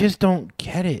here. I just don't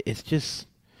get it. It's just,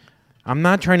 I'm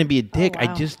not trying to be a dick. Oh,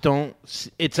 wow. I just don't.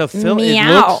 It's a filter.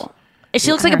 Meow.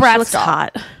 She looks like a Bratz doll.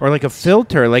 Hot. Or like a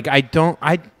filter. Like,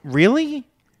 really?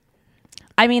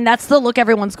 I mean, that's the look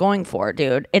everyone's going for,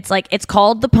 dude. It's like, it's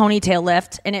called the ponytail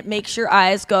lift, and it makes your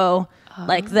eyes go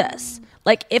like this.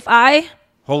 Like, if I...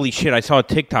 Holy shit, I saw a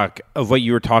TikTok of what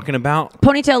you were talking about.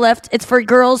 Ponytail lift. It's for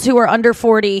girls who are under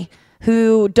 40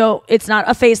 who don't, it's not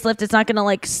a facelift. It's not going to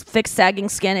like fix sagging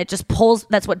skin. It just pulls.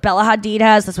 That's what Bella Hadid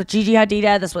has. That's what Gigi Hadid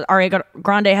has. That's what Ariana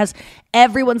Grande has.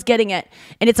 Everyone's getting it.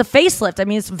 And it's a facelift. I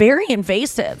mean, it's very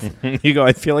invasive. You go,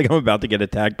 I feel like I'm about to get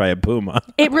attacked by a puma.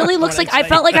 It really looks like, I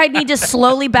felt like I need to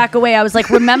slowly back away. I was like,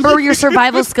 remember your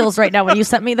survival skills right now when you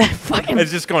sent me that fucking.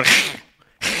 It's just going.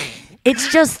 It's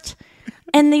just.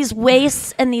 And these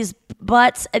waists and these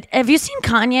butts. Have you seen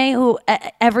Kanye, who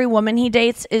every woman he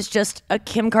dates is just a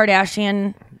Kim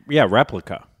Kardashian? Yeah,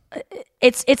 replica.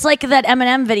 It's like that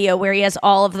Eminem video where he has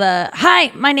all of the,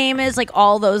 hi, my name is, like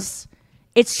all those.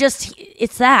 It's just,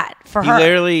 it's that for her. He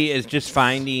literally is just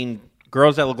finding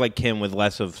girls that look like Kim with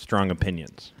less of strong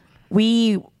opinions.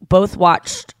 We both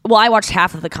watched, well, I watched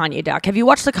half of the Kanye doc. Have you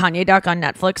watched the Kanye doc on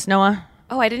Netflix, Noah?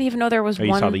 Oh, I didn't even know there was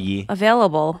you saw the Ye?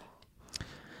 Available.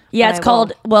 Yeah, it's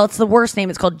called, well, it's the worst name.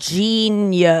 It's called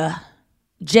Genya.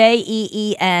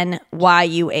 Geenyuh.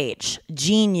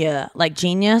 Genya, like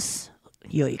genius.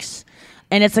 Yikes.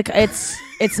 And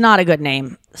it's not a good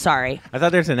name. Sorry. I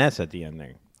thought there's an S at the end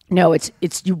there. No, it's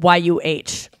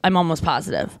YUH. I'm almost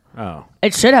positive. Oh.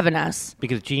 It should have an S.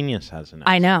 Because genius has an S.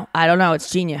 I know. I don't know. It's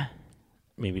Genia.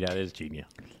 Maybe that is Genia.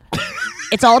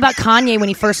 It's all about Kanye when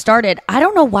he first started. I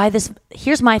don't know why this.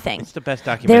 Here's my thing. It's the best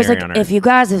documentary on earth. If you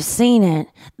guys have seen it,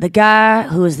 the guy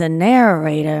who is the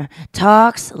narrator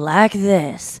talks like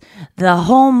this. The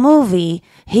whole movie,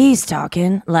 he's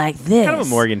talking like this. Kind of a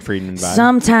Morgan Freeman vibe.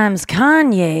 Sometimes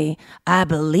Kanye, I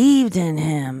believed in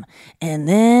him, and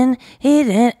then he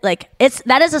didn't. Like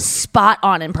that is a spot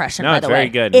on impression. No, by it's the way, very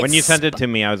good. When you sent it to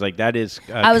me, I was like, "That is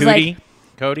I was Cootie."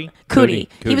 like, Cootie.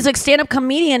 He was a stand-up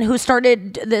comedian who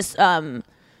started this. He had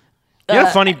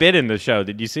a funny bit in the show.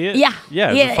 Did you see it? Yeah,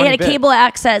 Yeah. He had a cable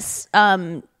access.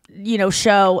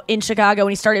 Show in Chicago,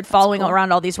 and he started following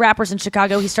around all these rappers in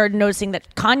Chicago. He started noticing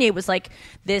that Kanye was like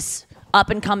this up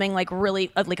and coming, like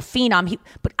really like a phenom.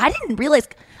 But I didn't realize.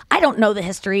 I don't know the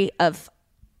history of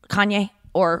Kanye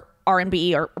or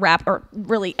R&B or rap or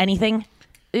really anything.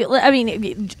 I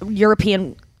mean,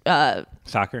 European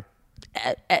soccer,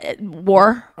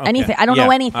 war, anything. I don't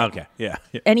know anything. Okay, yeah.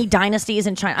 Any dynasties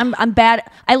in China. I'm bad.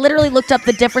 I literally looked up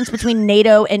the difference between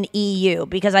NATO and EU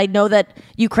because I know that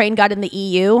Ukraine got in the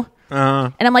EU.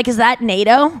 And I'm like, is that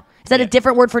NATO? Is that a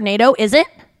different word for NATO? Is it?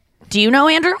 Do you know,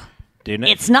 Andrew?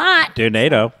 It's not. Do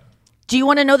NATO. Do you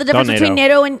want to know the difference between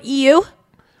NATO and EU?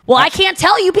 Well, I can't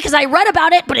tell you because I read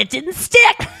about it, but it didn't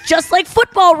stick. Just like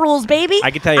football rules, baby.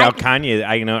 I can tell you how Kanye.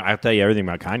 I'll tell you everything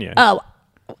about Kanye. Oh,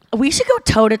 we should go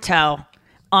toe to toe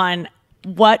on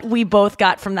what we both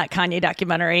got from that Kanye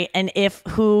documentary, and if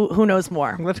who knows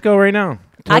more. Let's go right now.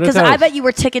 Because I bet you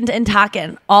were ticking and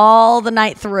talking all the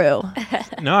night through.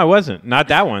 No, I wasn't. Not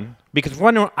that one. Because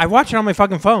I watch it on my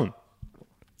fucking phone.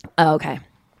 Oh, okay.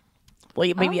 Well,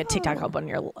 maybe a TikTok up on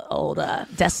your old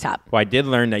desktop. Well, I did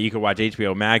learn that you could watch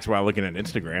HBO Max while looking at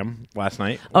Instagram last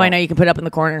night. Oh, I know. You can put it up in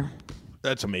the corner.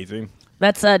 That's amazing.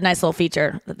 That's a nice little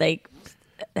feature that they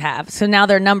have. So now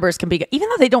their numbers can be, even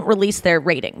though they don't release their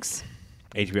ratings.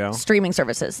 HBO? Streaming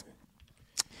services.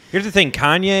 Here's the thing.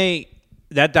 Kanye,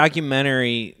 that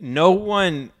documentary, no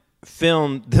one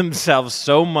filmed themselves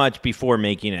so much before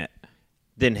making it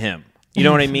than him. You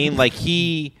know what I mean? Like,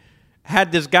 he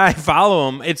had this guy follow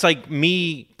him. It's like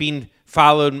me being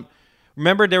followed.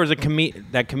 Remember there was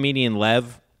that comedian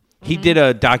Lev? He did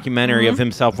a documentary of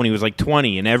himself when he was like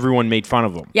 20, and everyone made fun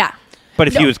of him. Yeah. But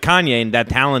if he was Kanye and that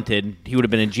talented, he would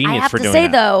have been a genius for doing that. I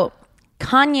have to say, though,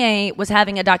 Kanye was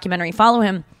having a documentary follow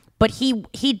him, but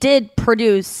he did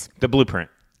produce... The Blueprint.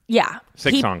 Yeah.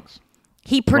 6 songs.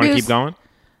 He produced... Want to keep going?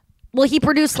 Well, he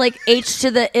produced like H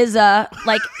to the Izza,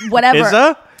 like whatever.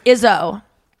 Izza? Izzo.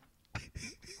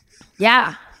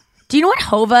 Yeah. Do you know what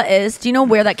Hova is? Do you know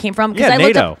where that came from? Yeah,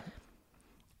 NATO.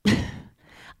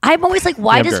 I'm always like,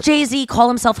 why does Jay-Z call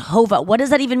himself Hova? What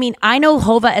does that even mean? I know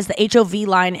Hova as the HOV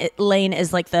lane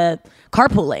is like the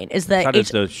carpool lane. Is the it's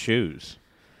those shoes.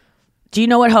 Do you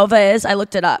know what Hova is? I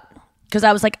looked it up because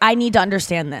I was like, I need to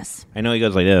understand this. I know he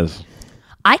goes like this.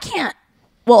 I can't.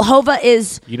 Well, Hova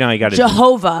is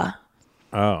Jehovah.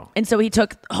 Oh. And so he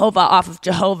took Hova off of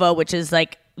Jehovah, which is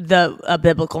like a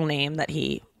biblical name that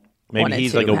he Maybe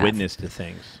he's like a witness to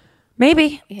things.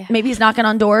 Maybe. Yeah. Maybe he's knocking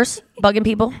on doors, bugging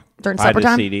people during supper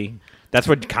time. CD. That's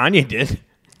what Kanye did.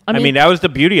 I mean, that was the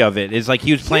beauty of it. Is like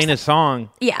he was playing his song.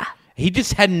 Yeah. He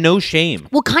just had no shame.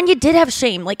 Well, Kanye did have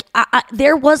shame. Like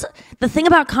there was the thing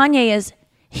about Kanye is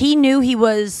he knew he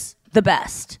was the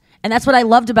best. And that's what I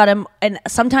loved about him. And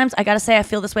sometimes I got to say I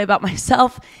feel this way about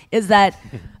myself is that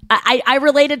I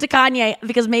related to Kanye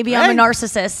because maybe I'm a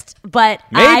narcissist, but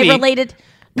I related.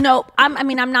 No, I'm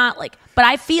not like, but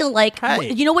I feel like,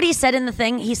 you know what he said in the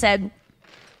thing? He said,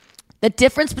 the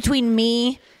difference between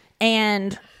me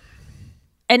and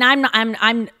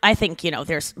I think, you know,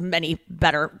 there's many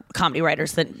better comedy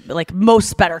writers than, like,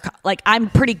 most better, like, I'm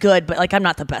pretty good, but, like, I'm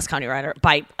not the best comedy writer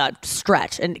by a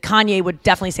stretch, and Kanye would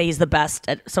definitely say he's the best,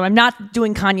 so I'm not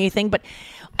doing Kanye thing, but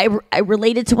I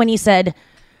related to when he said,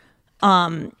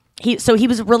 he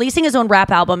was releasing his own rap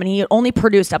album, and he had only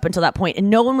produced up until that point, and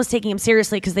no one was taking him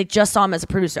seriously because they just saw him as a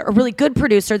producer, a really good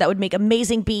producer that would make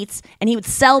amazing beats, and he would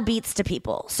sell beats to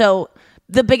people, so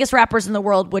the biggest rappers in the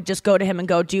world would just go to him and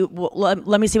go,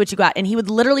 let me see what you got. And he would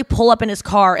literally pull up in his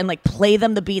car and like play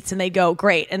them the beats and they'd go,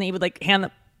 great. And he would like hand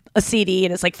them a CD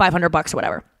and it's like $500 or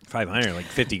whatever. 500, like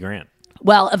 50 grand.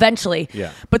 Well, eventually.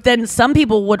 Yeah. But then some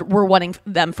people were wanting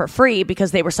them for free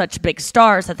because they were such big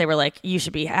stars that they were like, you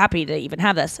should be happy to even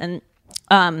have this. And,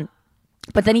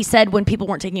 but then he said when people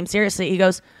weren't taking him seriously, he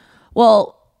goes,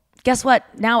 well, guess what?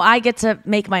 Now I get to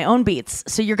make my own beats.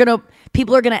 So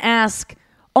people are going to ask,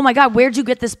 oh my God, where'd you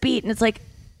get this beat? And it's like,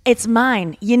 it's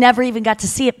mine. You never even got to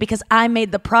see it because I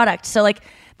made the product. So like,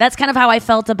 that's kind of how I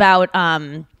felt about,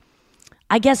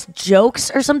 I guess, jokes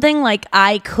or something. Like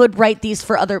I could write these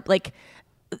for other, like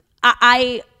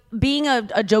I being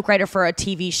a joke writer for a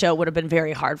TV show would have been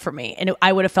very hard for me. And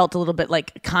I would have felt a little bit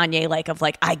like Kanye, like of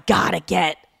like, I gotta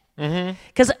get,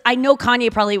 because I know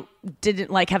Kanye probably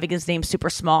didn't like having his name super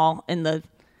small in the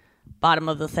bottom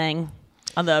of the thing.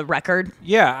 on the record.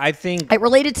 Yeah, I think I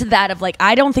related to that of like,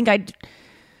 I don't think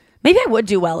maybe I would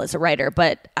do well as a writer,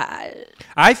 but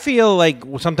I feel like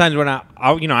sometimes when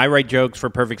I write jokes for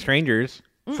Perfect Strangers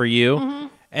for you,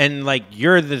 and like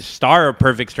you're the star of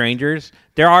Perfect Strangers.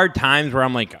 There are times where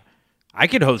I'm like, I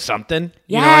could host something.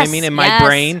 You know what I mean in my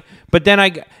brain. But then I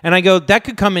go, that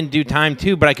could come in due time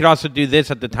too. But I could also do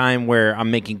this at the time where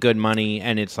I'm making good money,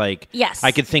 and it's like,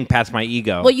 I could think past my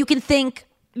ego. Well, you can think.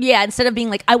 Yeah, instead of being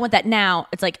like, I want that now,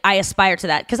 it's like, I aspire to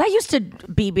that. Because I used to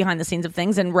be behind the scenes of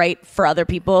things and write for other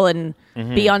people and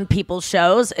be on people's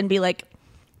shows and be like,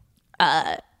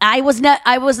 I was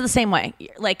the same way.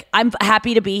 Like, I'm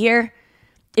happy to be here.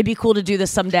 It'd be cool to do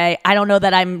this someday. I don't know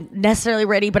that I'm necessarily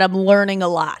ready, but I'm learning a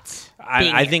lot.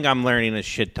 I think I'm learning a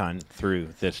shit ton through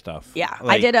this stuff. Yeah,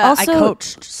 like, I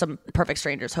coached some Perfect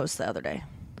Strangers hosts the other day.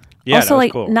 Yeah, also, that was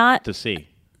like, cool not to see.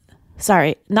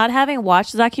 Sorry, not having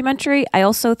watched the documentary, I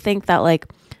also think that like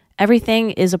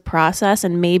everything is a process,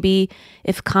 and maybe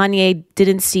if Kanye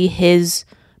didn't see his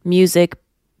music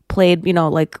played,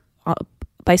 like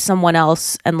by someone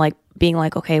else and like being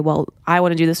like, okay, well, I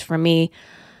want to do this for me,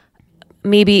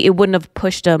 maybe it wouldn't have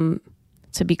pushed him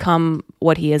to become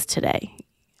what he is today.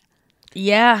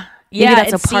 Yeah. Maybe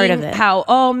that's a part of it.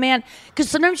 Oh man,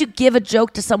 because sometimes you give a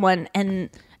joke to someone and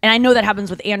I know that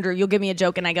happens with Andrew. You'll give me a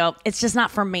joke and I go, it's just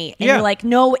not for me. And you're like,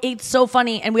 no, it's so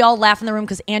funny. And we all laugh in the room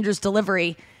because Andrew's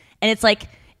delivery. And it's like,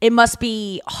 it must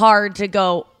be hard to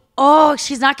go, oh,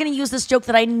 she's not going to use this joke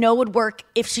that I know would work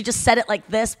if she just said it like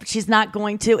this, but she's not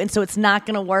going to. And so it's not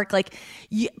going to work. Like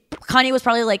Kanye was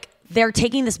probably like, they're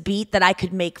taking this beat that I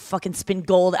could make fucking spin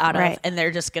gold out of. And they're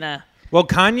just going to. Well,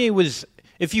 Kanye was,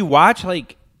 if you watch,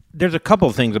 like, there's a couple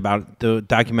of things about the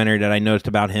documentary that I noticed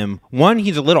about him. One,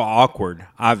 he's a little awkward,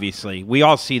 obviously. We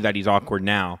all see that he's awkward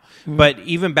now. But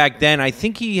even back then, I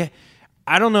think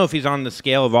I don't know if he's on the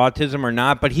scale of autism or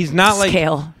not, but he's not like...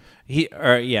 Scale.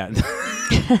 Yeah.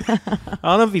 I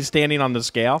don't know if he's standing on the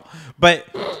scale. But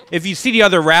if you see the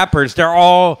other rappers, they're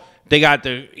all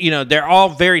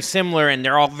very similar, and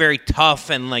they're all very tough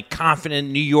and like confident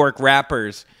New York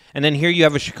rappers. And then here you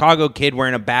have a Chicago kid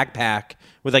wearing a backpack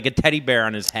with like a teddy bear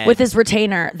on his head. With his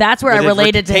retainer. That's where I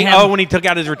related to him. Oh, when he took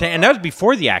out his retainer. And that was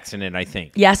before the accident, I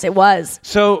think. Yes, it was.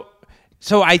 So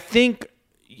I think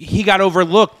he got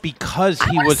overlooked because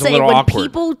he was a little when awkward.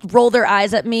 People roll their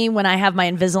eyes at me when I have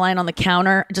my Invisalign on the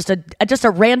counter, just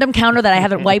a random counter that I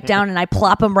haven't wiped down, and I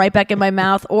plop them right back in my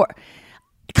mouth. Or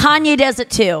Kanye does it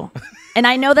too. And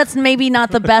I know that's maybe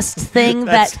not the best thing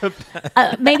that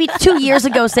maybe 2 years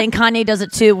ago saying Kanye does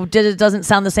it too doesn't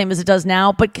sound the same as it does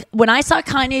now. But when I saw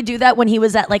Kanye do that when he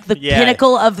was at like the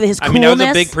pinnacle of his coolness. I mean, that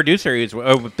was a big producer. He was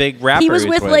a big rapper. He was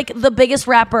with like the biggest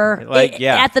rapper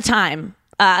at the time.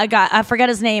 I forget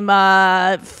his name.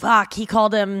 He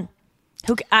called him.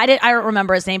 I don't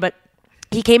remember his name, but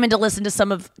he came in to listen to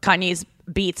some of Kanye's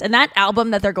beats, and that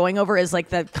album that they're going over is like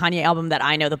the Kanye album that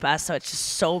I know the best. So it's just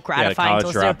so gratifying to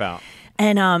listen to.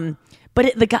 And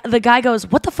but the guy goes,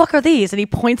 "What the fuck are these?" And he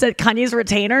points at Kanye's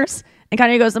retainers, and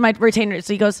Kanye goes, "My retainers."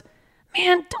 So he goes,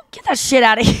 "Man, don't get that shit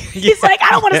out of here." He's like,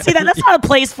 "I don't want to see that. That's not a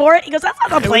place for it." He goes, "That's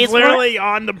not the place for it." Literally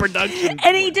on the production,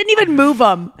 and he didn't even move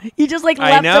them. He just like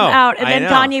left them out, and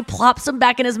then Kanye plops them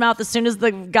back in his mouth as soon as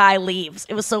the guy leaves.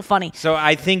 It was so funny. So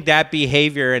I think that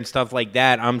behavior and stuff like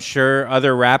that, I'm sure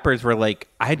other rappers were like,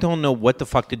 "I don't know what the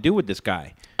fuck to do with this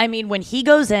guy." I mean, when he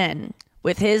goes in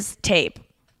with his tape.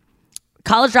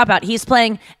 College Dropout, he's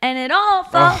playing, and it all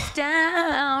falls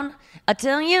down. I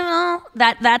tell you all.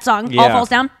 That song, All Falls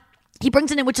Down. He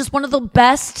brings it in, which is one of the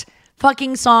best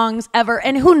fucking songs ever.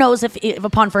 And who knows if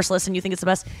upon first listen you think it's the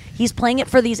best. He's playing it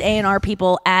for these A&R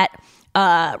people at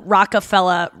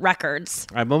Rockefeller Records.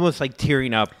 I'm almost like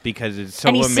tearing up because it's so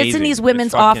amazing. And he sits in these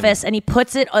women's office, and he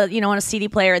puts it on a CD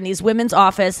player in these women's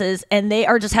offices, and they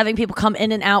are just having people come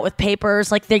in and out with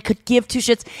papers like they could give two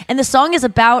shits. And the song is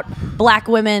about black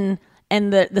women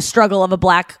and the struggle of a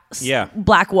black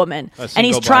woman. And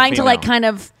he's trying to like kind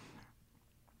of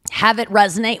have it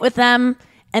resonate with them.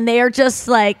 And they are just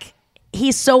like,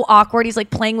 he's so awkward. He's like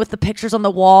playing with the pictures on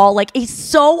the wall. Like he's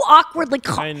so awkward. Like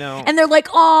I know. And they're like,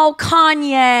 oh,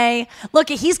 Kanye. Look,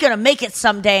 he's going to make it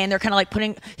someday. And they're kind of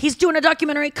like he's doing a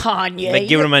documentary, Kanye. Like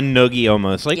giving him a noogie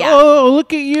almost. Like, oh,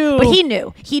 look at you. But he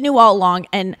knew all along.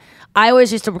 And I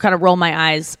always used to kind of roll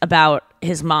my eyes about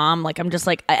his mom. Like, I'm just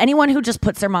like, anyone who just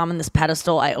puts their mom on this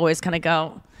pedestal, I always kind of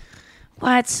go,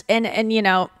 what? And you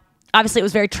know, obviously it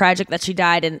was very tragic that she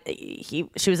died, and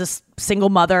she was a single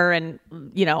mother, and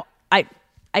you know, I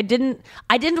didn't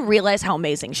realize how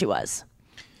amazing she was.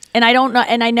 And I don't know,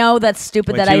 and I know that's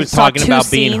stupid when that she I was saw talking two about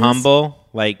scenes. being humble.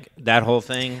 Like that whole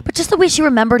thing. But just the way she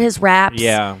remembered his raps.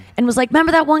 Yeah. And was like,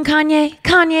 remember that one, Kanye?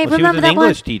 Kanye, Well, remember she was that an one?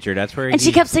 English teacher. That's where And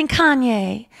she kept saying,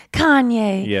 Kanye.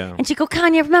 Yeah. And she'd go,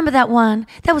 Kanye, remember that one?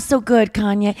 That was so good,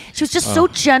 Kanye. She was just so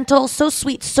gentle, so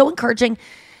sweet, so encouraging,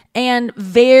 and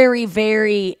very,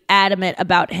 very adamant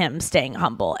about him staying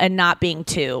humble and not being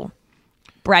too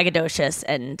braggadocious.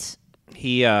 And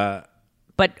he,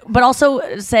 but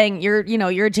also saying you're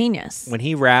a genius. when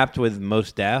he rapped with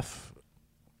Mos Def,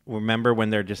 remember when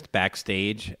they're just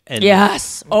backstage? And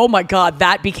Yes. Oh my God,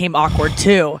 that became awkward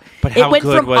too. But how it went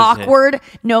good from was awkward.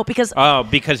 No, because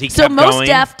he so kept Mos going.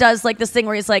 Def does like this thing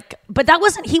where he's like, but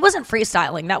he wasn't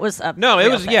freestyling. That was a No, it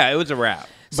real was thing. it was a rap.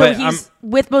 So But he's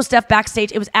with Mos Def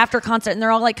backstage. It was after a concert, and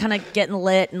they're all like kind of getting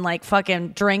lit and like fucking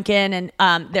drinking. And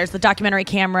there's the documentary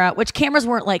camera, which cameras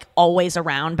weren't like always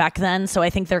around back then. So I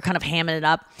think they're kind of hamming it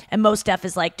up. And Mos Def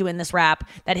is like doing this rap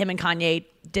that him and Kanye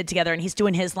did together, and he's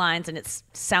doing his lines, and it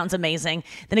sounds amazing.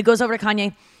 Then it goes over to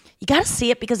Kanye. You got to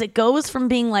see it because it goes from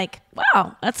being like,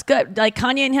 wow, that's good. Like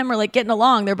Kanye and him are like getting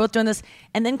along. They're both doing this.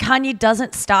 And then Kanye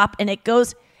doesn't stop, and it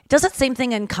goes... does that same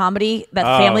thing in comedy that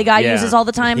Family Guy uses all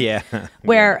the time. Yeah.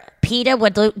 Where PETA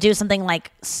would do something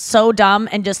like so dumb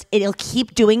and just it'll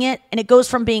keep doing it. And it goes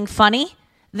from being funny,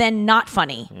 then not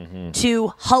funny,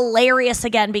 to hilarious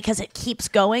again because it keeps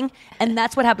going. And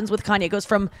that's what happens with Kanye. It goes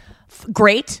from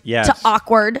great to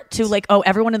awkward to like, oh,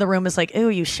 everyone in the room is like, ooh,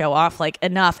 you show off, like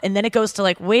enough. And then it goes to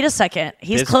like, wait a second.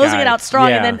 He's This closing guy, it out strong.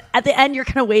 yeah. And then at the end, you're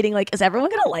kind of waiting like, is everyone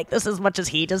going to like this as much as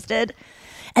he just did?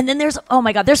 And then there's, oh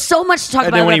my God, there's so much to talk And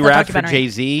about. then when he about the rapped for documentary.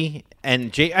 Jay-Z,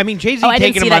 and Jay-Z I didn't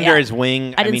taking see him that under yet. his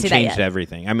wing, I didn't see that changed yet.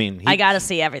 everything. I mean, I got to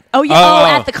see everything. Oh,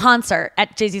 yeah. At the concert,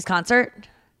 at Jay-Z's concert.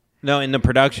 No, in the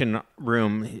production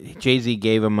room, Jay-Z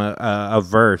gave him a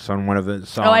verse on one of the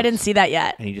songs. Oh, I didn't see that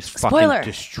yet. And he just Spoiler. fucking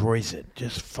destroys it.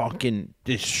 Just fucking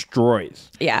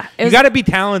destroys. Yeah. You got to be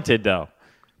talented, though.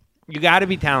 You got to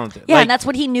be talented. Yeah, Like, and that's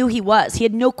what he knew he was. He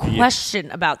had no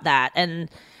question about that. And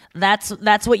that's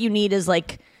what you need is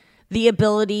like the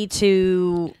ability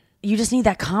to... You just need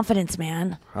that confidence,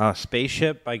 man.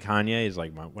 Spaceship by Kanye is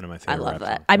like one of my favorite I love rap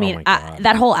that. songs. I Oh mean, my God.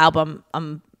 that whole album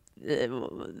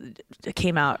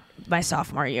came out my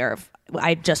sophomore year.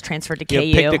 I just transferred to KU.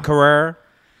 You picked a career.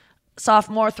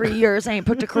 Sophomore, 3 years, I ain't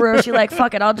picked a career. She like,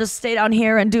 fuck it, I'll just stay down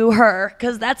here and do her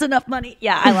because that's enough money.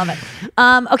 Yeah, I love it.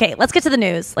 Okay, let's get to the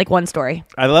news. Like one story.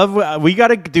 I love. We got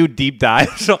to do deep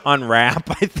dives on rap.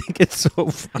 I think it's so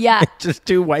fun. Yeah. Just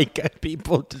two white guy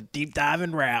people just deep dive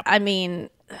in rap. I mean,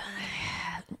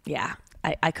 yeah,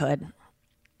 I could.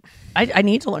 I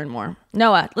need to learn more.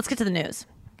 Noah, let's get to the news.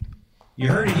 You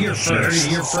heard it here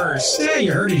first. Yeah,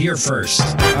 you heard it here first.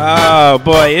 Oh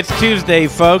boy, it's Tuesday,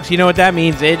 folks. You know what that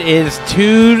means? It is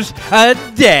Tuesday.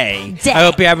 I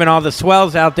hope you're having all the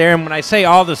swells out there. And when I say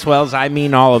all the swells, I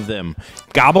mean all of them.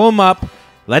 Gobble them up.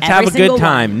 Let's Every have a single good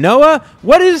time. one. Noah,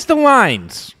 what is the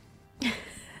lines?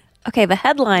 Okay, the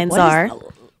headlines What are...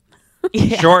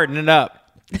 is Shorten it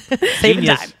up. Saving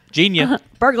Genius. time. Genius.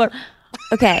 Burglar.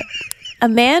 Okay. A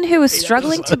man who was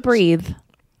struggling to breathe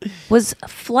was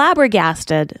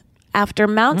flabbergasted after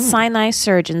Mount Sinai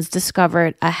surgeons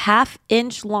discovered a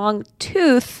half-inch long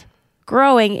tooth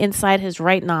growing inside his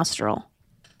right nostril.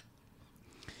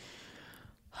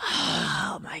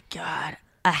 Oh my God.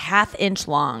 A half-inch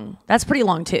long. That's a pretty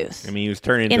long tooth. I mean, he was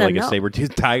turning In into a like a note.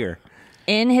 saber-toothed tiger.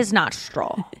 In his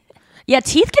nostril. Yeah,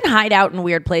 teeth can hide out in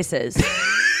weird places.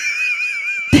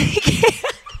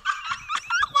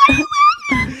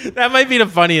 That might be the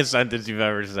funniest sentence you've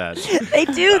ever said. They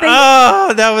do.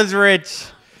 Oh, that was rich.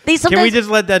 They Can we sometimes- just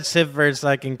let that sit for a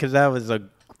second? Because that was a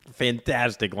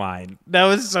fantastic line. That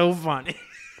was so funny.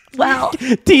 Well,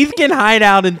 teeth can hide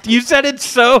out, and you said it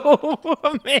so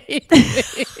amazing.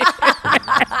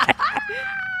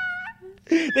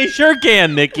 They sure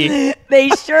can, Nikki. They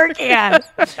sure can.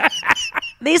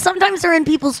 They sometimes are in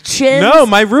people's chins. No,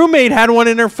 my roommate had one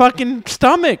in her fucking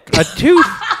stomach, a tooth.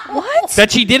 What?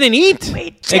 That she didn't eat.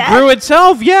 Wait, it Jen? grew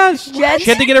itself, yes. Jen? She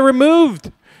had to get it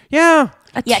removed. Yeah.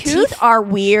 Yeah, teeth are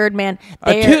weird, man.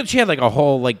 A tooth. She had like a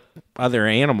whole like other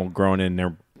animal growing in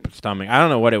her stomach. I don't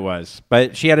know what it was,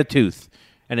 but she had a tooth,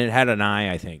 and it had an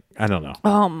eye, I think. I don't know.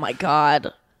 Oh my God.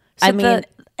 So I mean,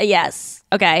 yes.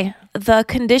 Okay. The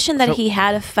condition that he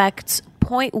had affects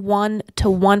 0.1 to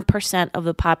 1% of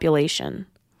the population.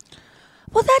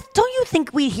 Well, don't you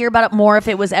think we'd hear about it more if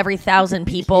it was every 1,000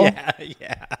 people?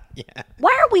 Yeah.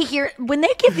 Why are we here when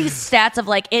they give these stats of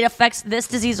like it affects this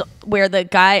disease where the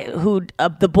guy who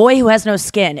the boy who has no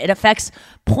skin, it affects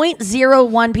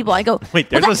 0.01 people. I go, Wait,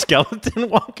 there's a skeleton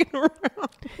walking around.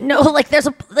 no, like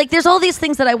there's all these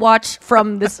things that I watch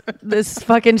from this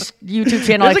fucking YouTube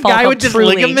channel. There's I a follow guy called with just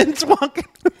Truly. ligaments walking.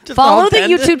 Follow the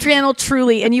YouTube channel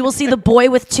Truly, and you will see the boy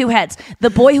with 2 heads, the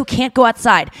boy who can't go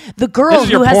outside, the girl This is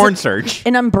who your has porn search.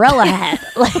 an umbrella head.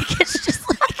 Like it's just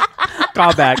like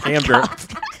Call back, Andrew.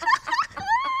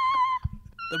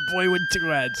 The boy with 2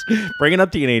 heads. Bringing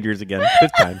up teenagers again. 5th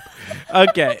time.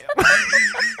 Okay.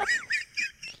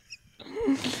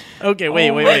 Okay,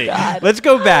 wait. God. Let's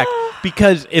go back.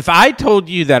 Because if I told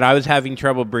you that I was having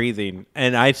trouble breathing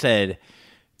and I said,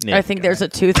 Nick, I think there's a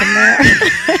tooth in there.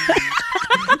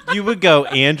 you would go,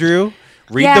 Andrew,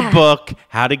 read the book,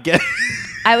 How to Get...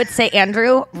 I would say,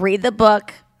 Andrew, read the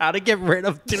book. How to Get Rid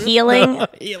of Healing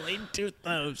Tooth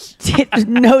Nose.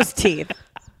 Nose Teeth.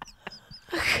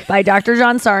 By Dr.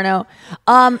 John Sarno.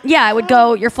 Yeah, I would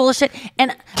go, you're full of shit.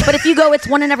 But if you go, it's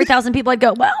 1 in every 1,000 people, I'd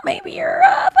go, well, maybe you're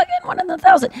fucking 1 in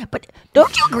 1,000. But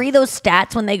don't you agree those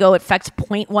stats when they go, it affects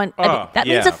 0.1? That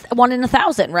means 1 in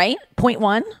 1,000, right?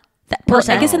 0.1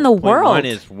 percent. I guess in the world. 1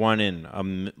 is 1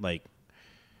 in,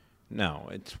 no,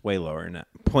 it's way lower than that.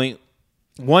 0.1%.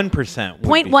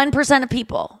 0.1% of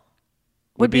people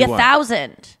would be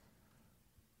 1,000.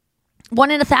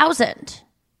 1 in 1,000.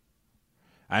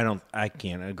 I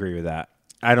can't agree with that.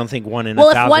 I don't think 1 in well,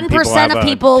 1,000 people have 1% of a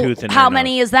people, tooth in how their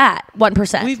many nose. is that?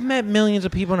 1%. We've met millions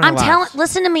of people in our lives. I'm telling.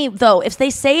 Listen to me though. If they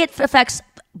say it affects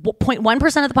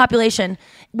 0.1% of the population,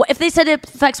 if they said it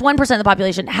affects 1% of the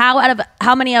population,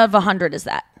 how many out of 100 is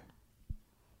that?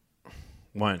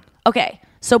 1. Okay,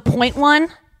 so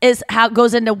 0.1 is how it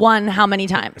goes into 1. How many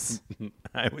times?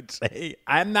 I would say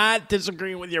I'm not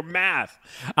disagreeing with your math.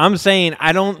 I'm saying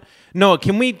I don't. No,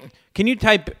 can you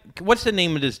type? What's the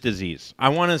name of this disease? I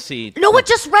want to see. No, I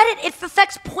just read it. It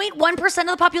affects 0.1% of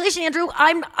the population, Andrew.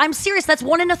 I'm serious. That's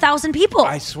 1 in 1,000 people.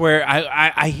 I swear,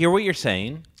 I hear what you're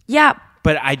saying. Yeah.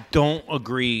 But I don't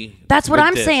agree. That's what with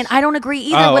I'm this. saying. I don't agree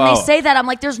either. When they say that, I'm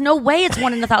like, there's no way it's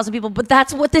 1 in 1,000 people. But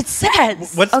that's what it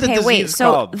says. What's the disease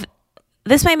called?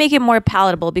 This might make it more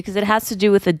palatable because it has to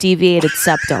do with a deviated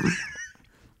septum.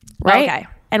 Right? Okay.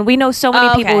 And we know so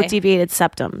many people with deviated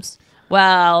septums.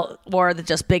 Well, or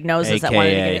just big noses that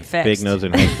wanted to get it fixed. Big nose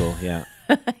in high school, yeah.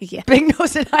 Yeah. Big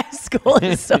Nose in High School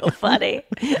is so funny.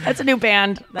 That's a new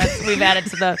band we've added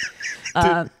to the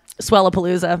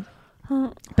Swellapalooza.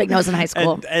 Big Nose in High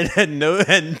School.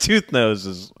 And Tooth Nose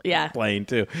is playing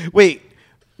too. Wait,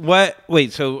 what?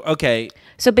 Wait, so, okay.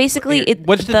 So basically,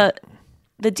 the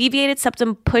deviated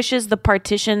septum pushes the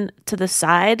partition to the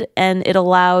side and it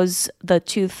allows the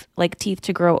teeth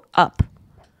to grow up.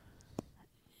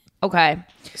 Okay.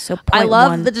 So I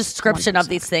love the description of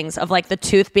these things of like the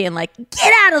tooth being like,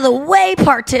 get out of the way,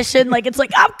 partition. Like it's like,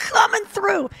 I'm coming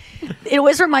through. It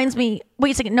always reminds me,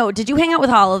 wait a second. No, did you hang out with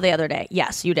Hollow the other day?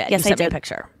 Yes, you did. Yes, you sent I me a did.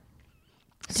 picture.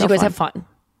 Did So you guys fun. have fun?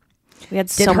 We had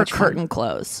Did so her much fun. curtain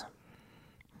close?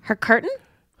 Her curtain?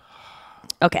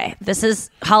 Okay,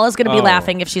 Hala's going to be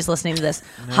laughing if she's listening to this.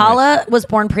 Nice. Hala was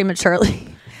born prematurely.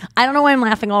 I don't know why I'm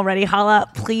laughing already. Hala,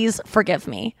 please forgive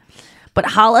me. But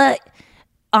Hala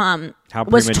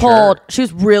was told she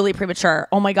was really premature.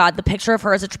 Oh my God, the picture of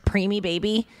her as a preemie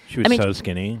baby. She was so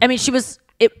skinny. I mean, she was.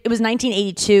 It was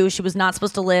 1982. She was not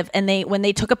supposed to live. And when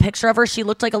they took a picture of her, she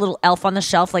looked like a little elf on the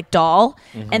shelf, like doll.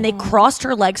 Mm-hmm. And they crossed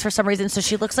her legs for some reason, so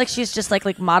she looks like she's just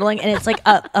like modeling. And it's like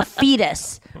a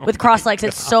fetus with crossed legs.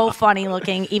 It's so funny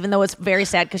looking, even though it's very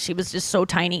sad because she was just so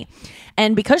tiny.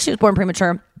 And because she was born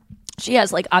premature, she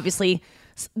has obviously,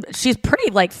 she's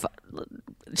pretty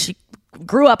she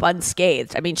grew up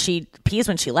unscathed. I mean, she pees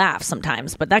when she laughs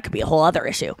sometimes, but that could be a whole other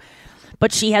issue.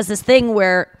 But she has this thing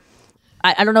where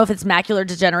I don't know if it's macular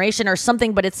degeneration or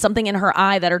something, but it's something in her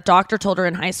eye that her doctor told her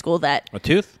in high school that a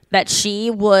tooth that she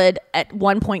would at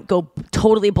one point go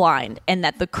totally blind, and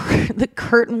that the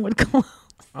curtain would close.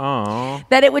 Oh,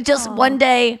 that it would just one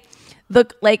day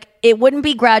look like it wouldn't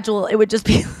be gradual. It would just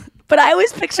be. But I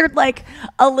always pictured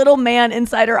a little man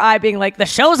inside her eye being like, "The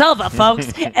show's over,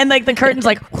 folks," and the curtain's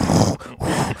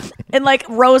and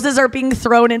roses are being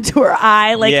thrown into her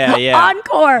eye,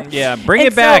 encore. Yeah, bring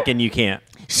it back, and you can't.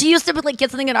 She used to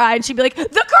get something in her eye, and she'd be like, "The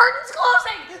curtain's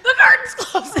closing! The curtain's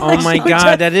closing!" Oh my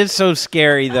God, that is so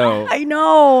scary, though. I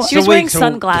know. She was wearing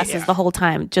sunglasses the whole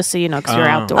time, just so you know, because you're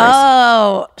outdoors.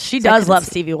 Oh, she does love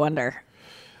Stevie Wonder.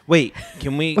 Wait,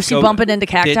 can we? Was she bumping into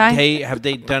cacti? Have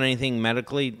they done anything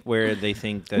medically where they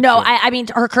think that? No, I mean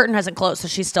her curtain hasn't closed, so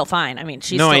she's still fine. I mean,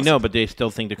 she's no, still, I know, but they still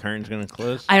think the curtain's going to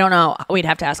close. I don't know. We'd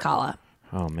have to ask Hala.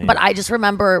 Oh man! But I just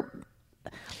remember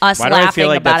us Why laughing do I feel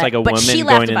like about that's like it. a But woman she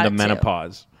laughed going about into it too.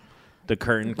 menopause? The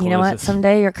curtain closes. You know what?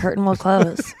 Someday your curtain will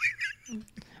close.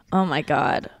 Oh my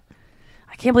God.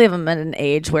 I can't believe I'm at an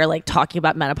age where talking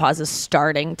about menopause is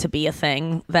starting to be a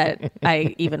thing that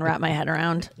I even wrap my head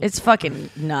around. It's fucking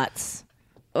nuts.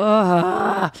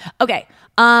 Ugh. Okay.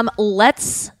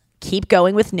 Let's keep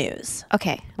going with news.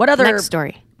 Okay. What other next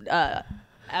story?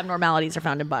 Abnormalities are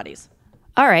found in bodies?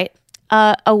 All right.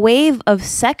 A wave of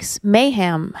sex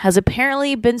mayhem has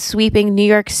apparently been sweeping New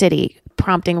York City,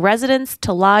 prompting residents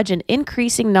to lodge an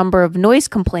increasing number of noise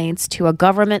complaints to a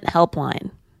government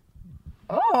helpline.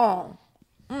 Oh.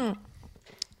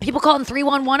 People calling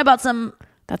 311 about some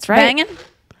That's right. banging?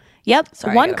 Yep.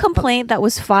 Sorry, One complaint that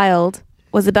was filed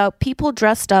was about people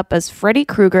dressed up as Freddy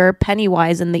Krueger,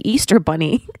 Pennywise, and the Easter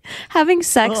Bunny having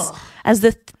sex as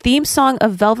the theme song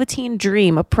of Velveteen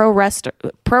Dream, a pro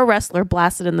wrestler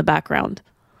blasted in the background.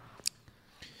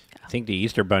 I think the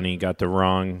Easter Bunny got the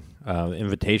wrong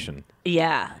invitation.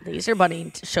 Yeah, the Easter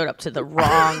Bunny showed up to the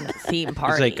wrong theme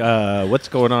party. It's like, what's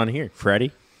going on here?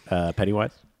 Freddy?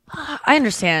 Pennywise? I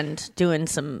understand doing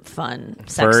some fun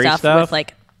sex Furry stuff with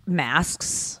like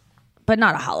masks, but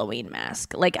not a Halloween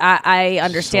mask. Like I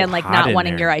understand So like hot not in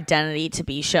wanting there. your identity to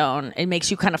be shown. It makes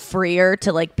you kind of freer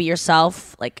to like be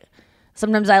yourself. Like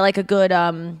sometimes I like a good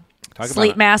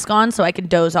sleep mask on so I can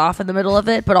doze off in the middle of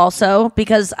it, but also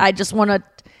because I just want to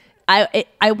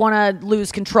I want to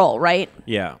lose control, right?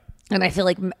 Yeah. And I feel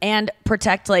like and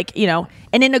protect like, you know,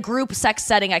 and in a group sex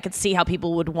setting I could see how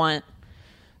people would want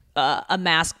a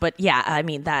mask, but yeah, I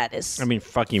mean that is. I mean,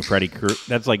 fucking Freddy Krueger.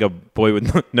 That's like a boy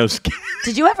with no skin.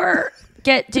 Did you ever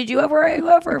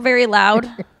very loud?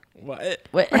 What?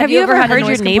 Have you ever had a heard noise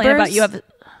your complaint neighbors? about you have?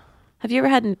 Have you ever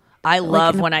had? I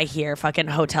love in a- when I hear fucking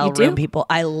hotel You do? room people.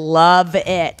 I love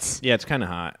it. Yeah, it's kind of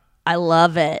hot. I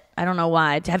love it. I don't know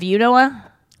why. Have you,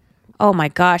 Noah? Oh my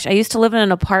gosh! I used to live in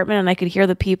an apartment, and I could hear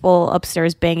the people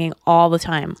upstairs banging all the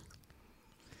time.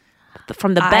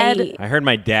 From the bed. I heard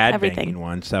my dad Everything. banging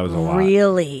once. That was a lot.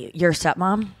 Really? Your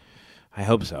stepmom? I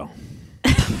hope so.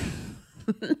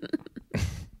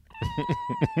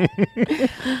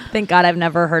 Thank God I've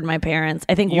never heard my parents.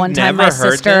 I think You've one time never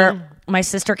heard them? my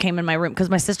sister came in my room because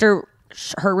my sister,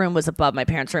 her room was above my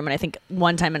parents' room. And I think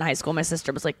one time in high school, my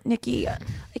sister was like, Nikki, I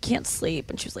can't sleep.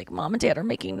 And she was like, Mom and Dad are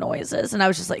making noises. And I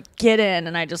was just like, get in.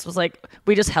 And I just was like,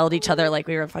 we just held each other like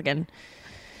we were fucking.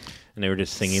 And they were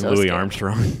just singing So Louis scared.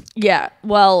 Armstrong. Yeah.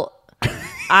 Well,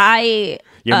 you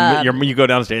You go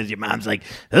downstairs, your mom's like,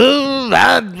 oh,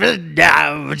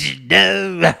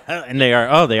 and they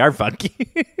are funky.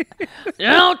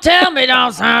 don't tell me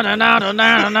don't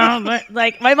sound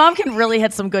like my mom can really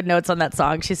hit some good notes on that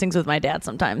song. She sings with my dad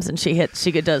sometimes, and she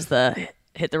does the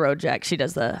hit the road jack. She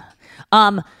does the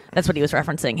that's what he was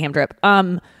referencing, ham drip.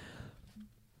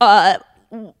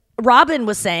 Robin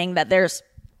was saying that there's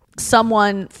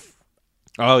someone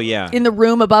Oh yeah. in the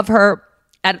room above her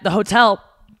at the hotel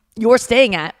you're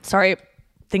staying at. Sorry,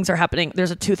 things are happening.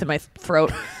 There's a tooth in my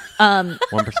throat.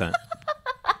 1%.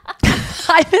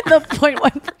 I'm in the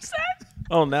 0.1%.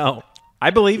 Oh no. I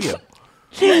believe you.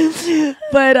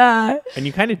 But And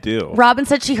you kind of do. Robin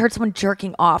said she heard someone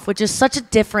jerking off, which is such a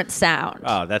different sound.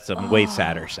 Oh, that's a way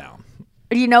sadder sound.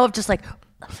 You know, of just like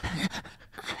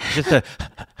Just a.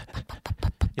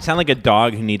 It sounds like a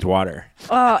dog who needs water.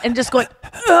 and just going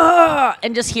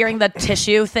and just hearing the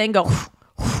tissue thing go.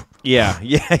 Yeah.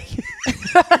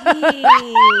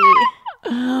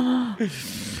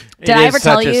 Did I ever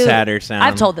tell you? Such a sadder sound.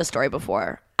 I've told this story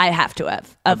before. I have to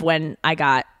have of when I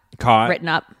got Caught. written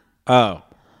up. Oh,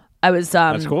 I was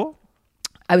that's cool.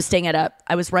 I was staying at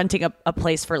I was renting a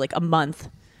place for like a month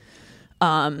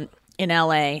in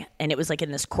LA, and it was like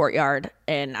in this courtyard,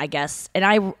 and I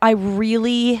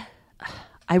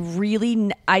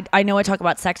know I talk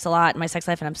about sex a lot in my sex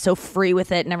life, and I'm so free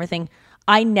with it and everything.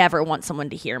 I never want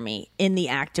someone to hear me in the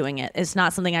act doing it. It's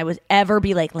not something I would ever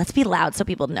be like, let's be loud so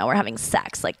people know we're having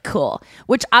sex. Like, cool.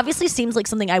 Which obviously seems like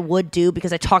something I would do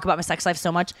because I talk about my sex life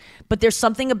so much. But there's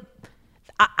something,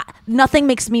 nothing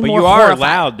makes me But more you are horrified.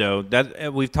 loud, though.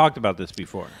 That we've talked about this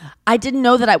before. I didn't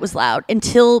know that I was loud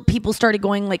until people started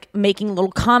going, like, making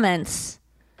little comments.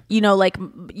 You know, like,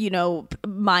 you know,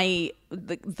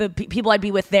 the people I'd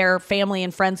be with, their family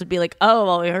and friends would be like, oh,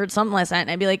 well, we heard something last night. And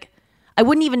I'd be like, I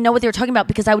wouldn't even know what they were talking about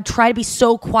because I would try to be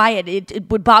so quiet. It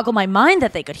would boggle my mind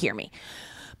that they could hear me.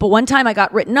 But one time I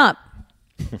got written up.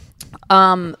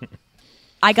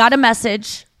 I got a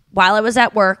message while I was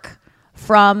at work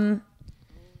from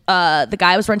the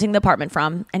guy I was renting the apartment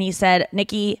from. And he said,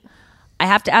 Nikki, I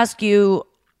have to ask you,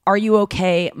 are you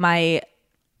okay?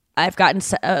 I've gotten,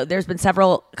 there's been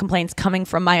several complaints coming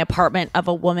from my apartment of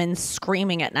a woman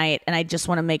screaming at night. And I just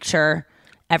want to make sure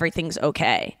everything's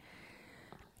okay.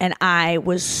 And I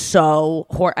was so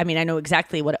I know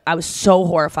exactly what I was so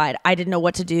horrified. I didn't know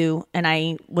what to do. And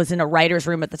I was in a writer's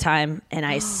room at the time. And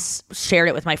I shared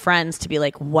it with my friends to be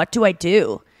like, what do I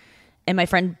do? And my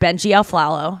friend Benji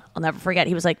Alflalo, I'll never forget,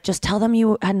 he was like, just tell them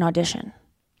you had an audition.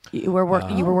 You were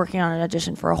working on an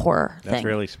audition for a horror thing. That's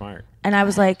really smart. And I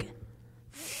was like,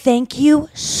 thank you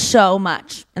so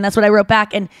much. And that's what I wrote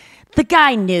back. And the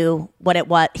guy knew what it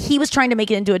was. He was trying to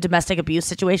make it into a domestic abuse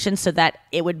situation so that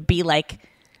it would be like,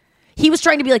 he was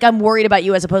trying to be like, I'm worried about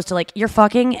you, as opposed to like, you're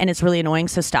fucking and it's really annoying,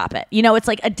 so stop it. You know, it's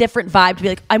like a different vibe to be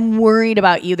like, I'm worried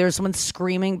about you. There's someone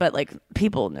screaming, but like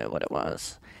people knew what it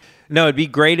was. No, it'd be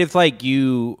great if like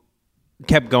you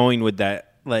kept going with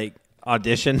that like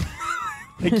audition.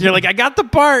 Like you're like, I got the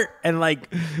part, and like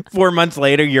 4 months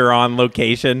later you're on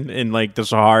location in like the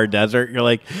Sahara Desert. You're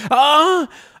like, oh.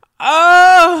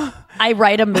 I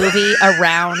write a movie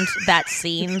around that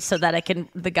scene so that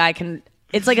the guy can.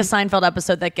 It's like a Seinfeld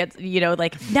episode that gets, you know,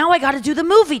 like, now I got to do the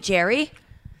movie, Jerry.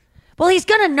 Well, he's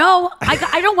going to know.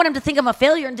 I don't want him to think I'm a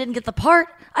failure and didn't get the part.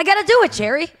 I got to do it,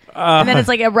 Jerry. And then it's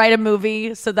like, I write a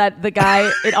movie so that the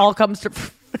guy, it all comes to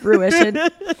fruition.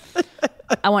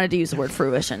 I wanted to use the word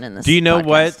fruition in this. Do you know podcast.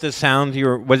 what the sounds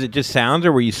was it just sounds,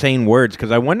 or were you saying words?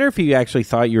 Because I wonder if you actually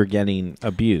thought you were getting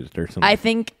abused or something. I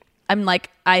think I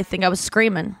was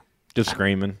screaming. Just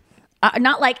screaming.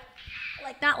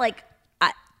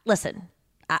 Listen.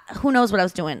 Who knows what I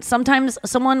was doing? Sometimes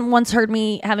someone once heard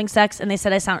me having sex and they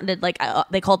said I sounded like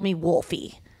they called me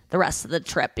Wolfie the rest of the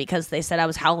trip because they said I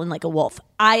was howling like a wolf.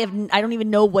 I don't even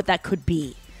know what that could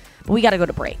be. But we got to go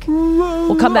to break.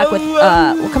 We'll come back with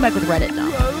Reddit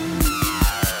now.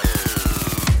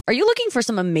 Are you looking for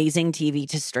some amazing TV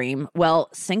to stream? Well,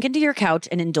 sink into your couch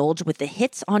and indulge with the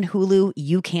hits on Hulu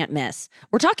you can't miss.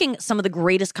 We're talking some of the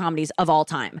greatest comedies of all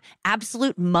time.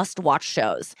 Absolute must-watch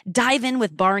shows. Dive in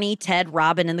with Barney, Ted,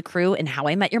 Robin, and the crew in How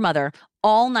I Met Your Mother.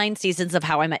 All 9 seasons of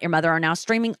How I Met Your Mother are now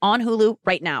streaming on Hulu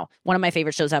right now. One of my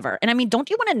favorite shows ever. And I mean,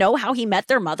 don't you want to know how he met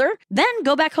their mother? Then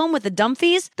go back home with the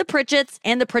Dumfies, the Pritchett's,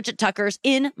 and the Pritchett Tuckers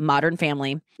in Modern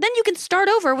Family. Then you can start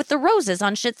over with the Roses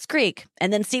on Schitt's Creek.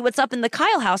 And then see what's up in the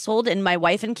Kyle household in My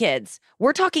Wife and Kids.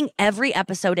 We're talking every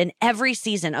episode and every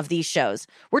season of these shows.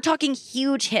 We're talking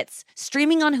huge hits,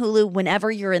 streaming on Hulu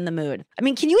whenever you're in the mood. I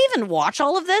mean, can you even watch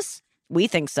all of this? We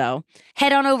think so.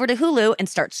 Head on over to Hulu and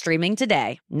start streaming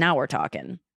today. Now we're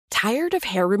talking. Tired of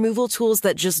hair removal tools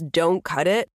that just don't cut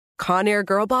it? Conair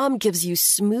Girl Bomb gives you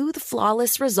smooth,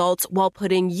 flawless results while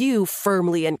putting you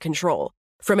firmly in control.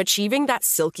 From achieving that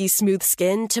silky smooth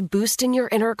skin to boosting your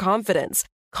inner confidence,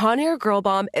 Conair Girl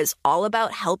Bomb is all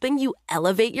about helping you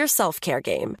elevate your self-care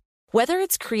game. Whether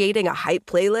it's creating a hype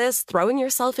playlist, throwing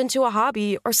yourself into a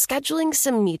hobby, or scheduling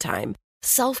some me time,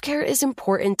 self-care is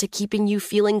important to keeping you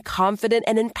feeling confident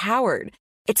and empowered.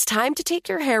 It's time to take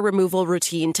your hair removal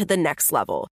routine to the next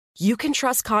level. You can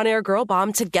trust Conair Girl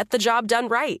Bomb to get the job done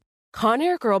right.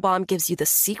 Conair Girl Bomb gives you the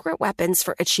secret weapons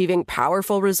for achieving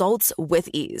powerful results with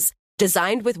ease.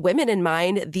 Designed with women in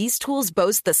mind, these tools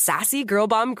boast the sassy Girl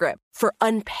Bomb grip for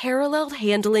unparalleled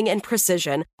handling and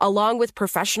precision, along with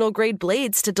professional-grade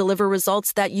blades to deliver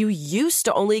results that you used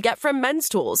to only get from men's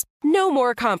tools. No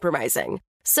more compromising.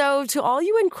 So, to all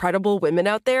you incredible women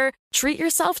out there, treat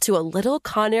yourself to a little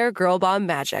Conair Girl Bomb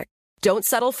magic. Don't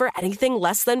settle for anything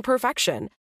less than perfection.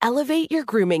 Elevate your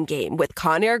grooming game with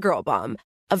Conair Girl Bomb.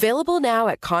 Available now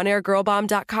at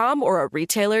ConairGirlBomb.com or a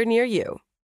retailer near you.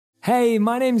 Hey,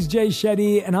 my name's Jay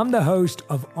Shetty, and I'm the host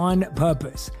of On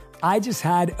Purpose. I just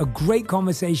had a great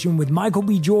conversation with Michael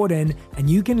B. Jordan, and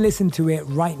you can listen to it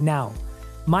right now.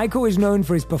 Michael is known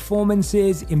for his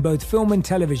performances in both film and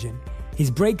television. His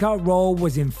breakout role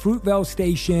was in Fruitvale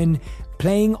Station,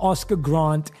 playing Oscar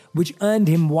Grant, which earned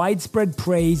him widespread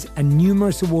praise and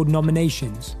numerous award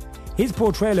nominations. His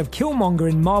portrayal of Killmonger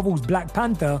in Marvel's Black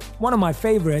Panther, one of my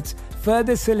favorites,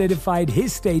 further solidified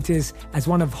his status as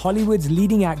one of Hollywood's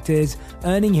leading actors,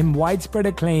 earning him widespread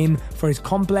acclaim for his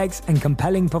complex and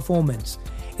compelling performance.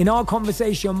 In our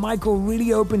conversation, Michael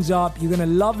really opens up. You're going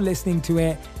to love listening to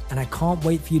it, and I can't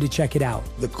wait for you to check it out.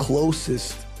 The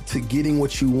closest to getting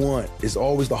what you want is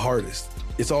always the hardest.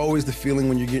 It's always the feeling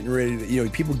when you're getting ready to,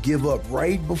 people give up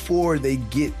right before they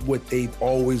get what they've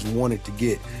always wanted to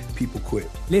get. People quit.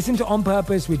 Listen to On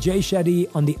Purpose with Jay Shetty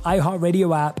on the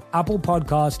iHeartRadio app, Apple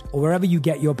Podcast, or wherever you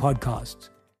get your podcasts.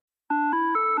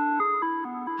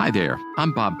 Hi there,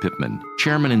 I'm Bob Pittman,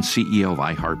 Chairman and CEO of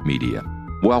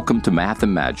iHeartMedia. Welcome to Math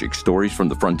and Magic, Stories from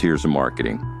the Frontiers of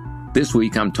Marketing. This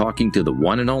week I'm talking to the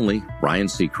one and only Ryan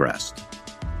Seacrest.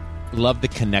 Love the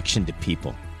connection to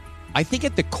people. I think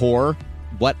at the core,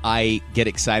 what I get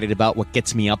excited about, what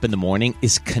gets me up in the morning,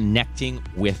 is connecting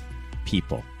with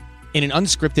people in an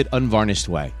unscripted, unvarnished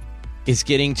way. Is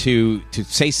getting to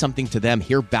say something to them,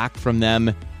 hear back from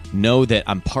them, know that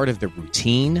I'm part of the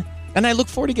routine, and I look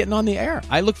forward to getting on the air.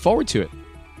 I look forward to it.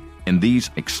 In these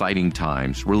exciting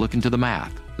times, we're looking to the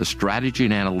math, the strategy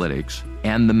and analytics,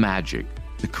 and the magic,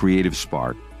 the creative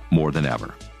spark, more than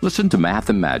ever. Listen to Math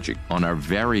and Magic on our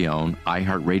very own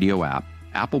iHeartRadio app,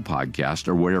 Apple Podcast,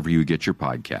 or wherever you get your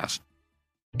podcast.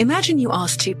 Imagine you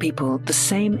ask two people the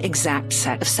same exact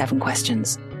set of 7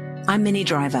 questions. I'm Minnie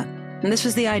Driver, and this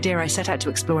was the idea I set out to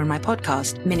explore in my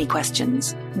podcast, Mini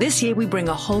Questions. This year, we bring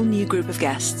a whole new group of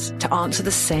guests to answer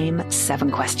the same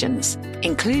 7 questions,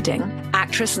 including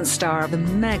actress and star of the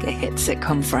mega hit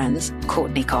sitcom Friends,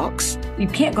 Courtney Cox. You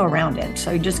can't go around it,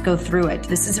 so you just go through it.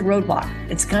 This is a roadblock.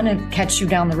 It's going to catch you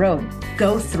down the road.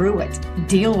 Go through it.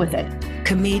 Deal with it.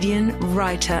 Comedian,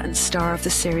 writer, and star of the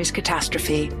series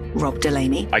Catastrophe, Rob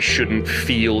Delaney. I shouldn't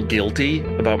feel guilty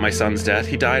about my son's death.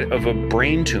 He died of a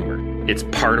brain tumor. It's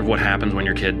part of what happens when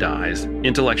your kid dies.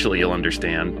 Intellectually, you'll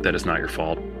understand that it's not your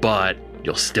fault, but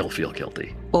you'll still feel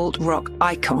guilty. Alt-rock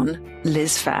icon,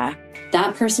 Liz Phair.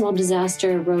 That personal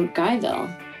disaster wrote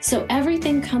Guyville. So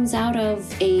everything comes out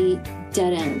of a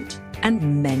dead end.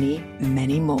 And many,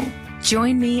 many more.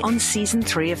 Join me on Season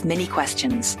 3 of Mini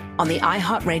Questions on the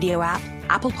iHeartRadio app,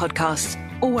 Apple Podcasts,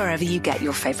 or wherever you get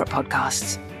your favorite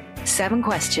podcasts. 7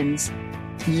 questions,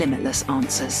 limitless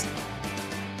answers.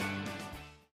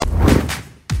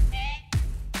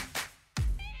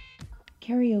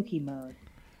 Karaoke mode.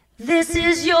 This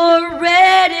is your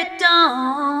Reddit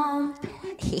dump.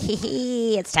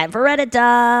 It's time for Reddit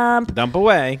dump. Dump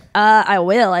away. I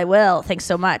will. Thanks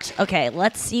so much. Okay,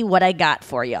 let's see what I got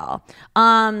for y'all.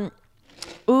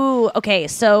 Okay,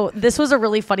 so this was a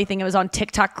really funny thing. It was on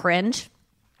TikTok Cringe.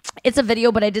 It's a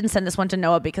video, but I didn't send this one to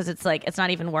Noah because it's not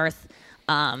even worth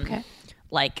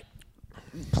like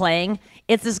playing.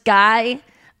 It's this guy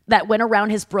that went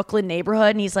around his Brooklyn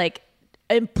neighborhood and he's like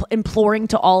imploring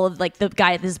to all of like the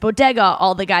guy at his bodega,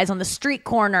 all the guys on the street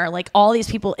corner, like all these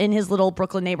people in his little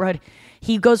Brooklyn neighborhood.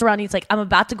 He goes around and he's like, I'm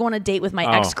about to go on a date with my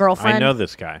ex-girlfriend. I know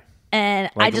this guy. And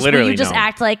like, will you just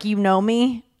act like you know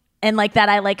me? And like that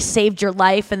I like saved your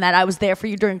life and that I was there for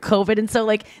you during COVID. And so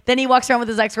like then he walks around with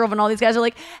his ex-girlfriend and all these guys are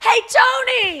like, hey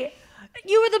Tony,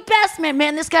 you were the best,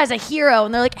 man, this guy's a hero.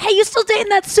 And they're like, hey, you still dating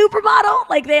that supermodel?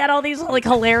 Like they had all these like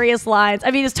hilarious lines.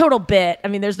 I mean, it's total bit. I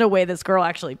mean, there's no way this girl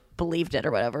actually believed it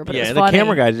or whatever, but it was the funny.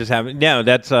 camera guys just haven't. No,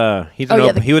 that's he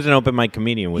was an open mic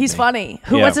comedian with He's me. funny.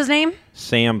 What's his name?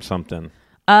 Sam something.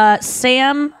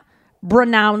 Sam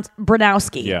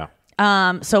Branowski.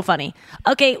 Yeah. So funny.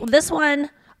 Okay, this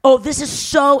one. Oh, this is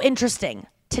so interesting.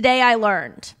 Today I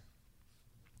learned.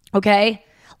 Okay,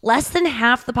 less than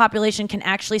half the population can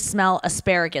actually smell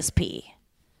asparagus pea.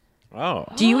 Oh.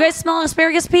 Do you guys smell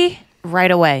asparagus pea? Right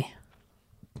away.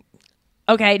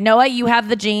 Okay, Noah, you have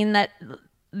the gene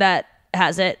that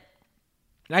has it.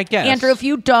 I guess. Andrew, if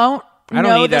you don't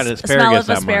know the smell of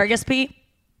asparagus pea,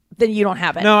 then you don't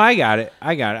have it. No, I got it.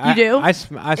 You do?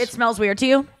 It smells weird to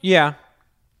you? Yeah.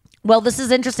 Well, this is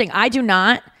interesting. I do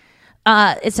not.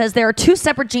 It says there are 2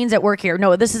 separate genes at work here.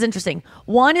 No, this is interesting.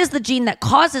 One is the gene that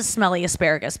causes smelly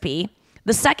asparagus pea.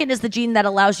 The second is the gene that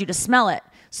allows you to smell it.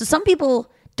 So some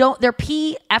people their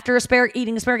pee after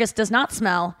eating asparagus does not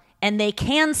smell, and they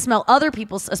can smell other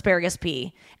people's asparagus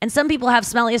pea. And some people have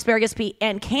smelly asparagus pea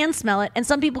and can smell it, and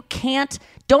some people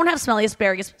don't have smelly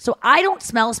asparagus. So I don't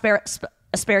smell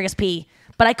asparagus pea,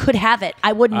 but I could have it.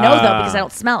 I wouldn't know though because I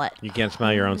don't smell it. You can't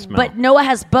smell your own smell. But Noah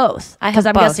has both. Because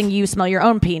I'm guessing you smell your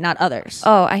own pee, not others.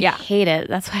 Oh, I hate it.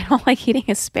 That's why I don't like eating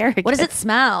asparagus. What does it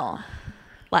smell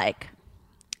like?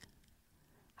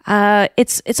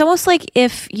 It's almost like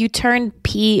if you turn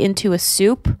pea into a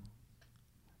soup.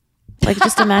 Like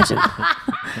just imagine.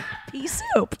 Pea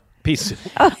soup. Pea soup.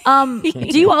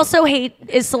 Do you also hate?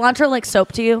 Is cilantro like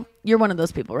soap to you? You're one of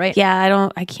those people, right? Yeah,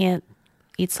 I can't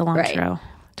eat cilantro. Right.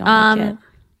 Don't like it.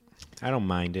 I don't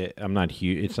mind it. I'm not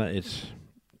huge. It's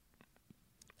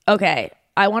okay.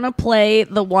 I want to play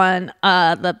the one,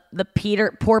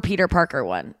 the poor Peter Parker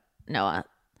one, Noah.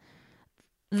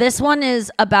 This one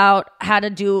is about how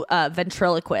to do a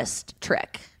ventriloquist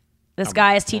trick. This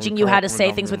guy is teaching you how to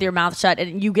say things with your mouth shut,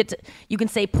 and you can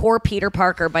say "poor Peter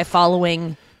Parker" by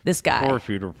following this guy. Poor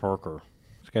Peter Parker.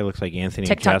 This guy looks like Anthony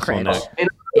TikTok cringe.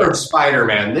 In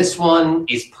Spider-Man, this one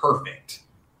is perfect.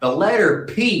 The letter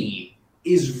P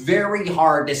is very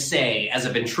hard to say as a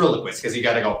ventriloquist because you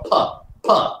got to go puh,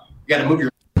 puh. You got to move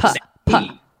your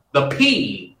P. The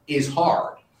P is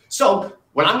hard. So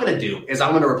what I'm going to do is I'm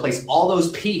going to replace all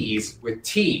those P's with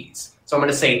T's. So I'm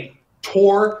going to say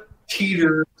Tor,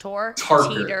 Teeter,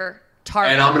 Tarker.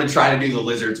 And I'm going to try to do the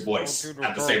lizard's voice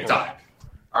at the same time.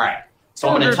 All right. So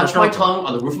I'm going to touch my tongue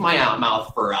on the roof of my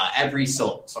mouth for every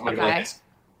syllable. So I'm going to go like this.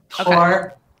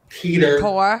 Tar, Peter,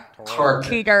 Tarker.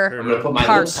 Peter, I'm going to put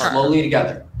my lips slowly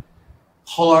together.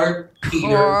 Tar,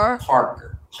 Peter,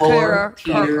 Parker. Poor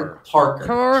Peter Parker.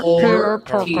 Poor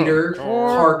Peter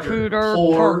Parker.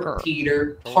 Poor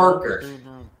Peter Parker.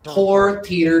 Poor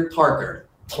Peter Parker.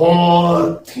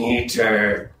 Poor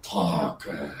Peter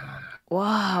Parker.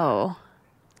 Wow.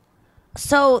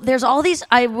 So there's all these,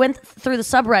 I went through the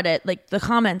subreddit, like the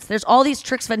comments, there's all these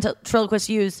tricks ventriloquists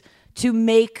use to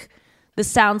make the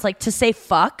sounds, like to say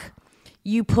fuck.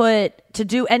 You put, to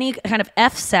do any kind of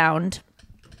F sound,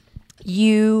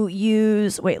 you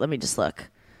use, wait, let me just look.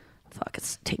 Fuck,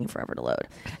 it's taking forever to load.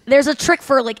 There's a trick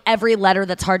for like every letter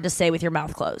that's hard to say with your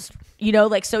mouth closed. You know,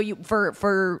 like, so you,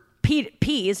 for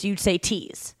P's, you'd say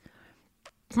T's.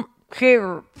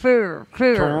 Are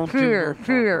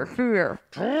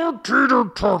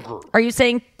you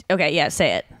saying, okay, yeah,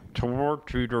 say it.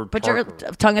 Put your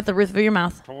tongue at the roof of your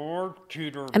mouth.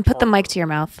 And put the mic to your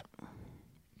mouth.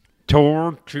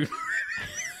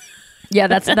 Yeah,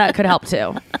 that could help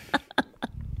too.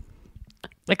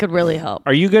 That could really help.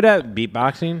 Are you good at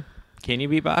beatboxing? Can you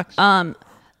beatbox?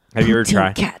 Have you ever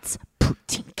tried? Cats,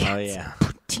 poutine cats. Oh yeah.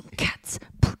 Poutine cats,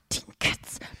 poutine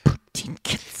cats, poutine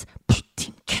cats,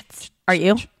 poutine cats. Are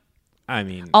you? I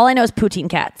mean, all I know is poutine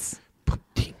cats.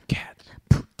 Poutine cats.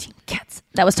 Poutine cats.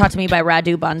 That was taught to me by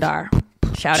Radu Bandar.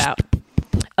 Shout out.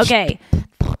 Okay.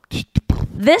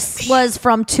 This was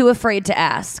from Too Afraid to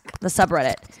Ask, the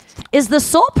subreddit. Is the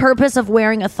sole purpose of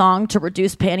wearing a thong to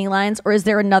reduce panty lines, or is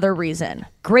there another reason?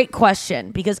 Great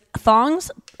question, because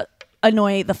thongs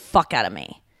annoy the fuck out of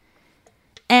me.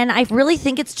 And I really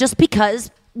think it's just because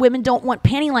women don't want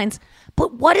panty lines.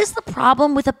 But what is the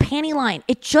problem with a panty line?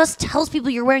 It just tells people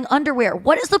you're wearing underwear.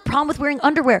 What is the problem with wearing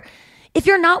underwear? If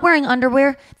you're not wearing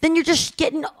underwear, then you're just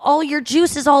getting all your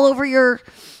juices all over your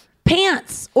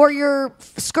pants or your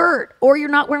skirt, or you're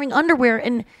not wearing underwear.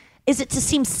 And is it to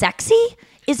seem sexy?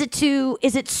 Is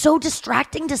it so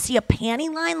distracting to see a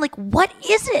panty line? Like, what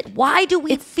is it? Why do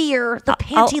we fear the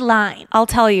panty line? I'll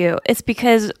tell you. It's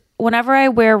because whenever I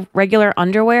wear regular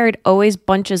underwear, it always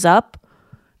bunches up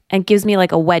and gives me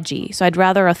like a wedgie. So I'd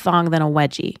rather a thong than a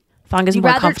wedgie. Thong is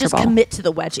more comfortable. You'd rather just commit to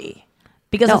the wedgie.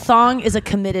 Because a thong is a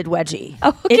committed wedgie. Oh,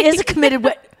 okay. It is a committed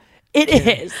wedgie. It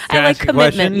is. Can I like ask a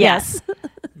commitment. question? Yes.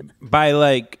 By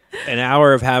like an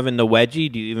hour of having the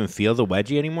wedgie, do you even feel the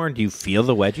wedgie anymore? Do you feel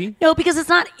the wedgie? No, because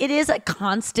it is a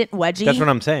constant wedgie. That's what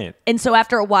I'm saying. And so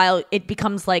after a while, it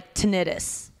becomes like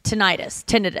tinnitus.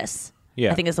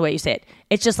 Yeah. I think is the way you say it.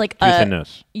 It's just like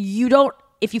you don't,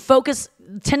 if you focus,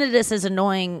 tinnitus is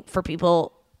annoying for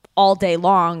people all day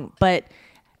long, but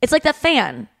it's like that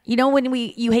fan. You know, when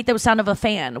you hate the sound of a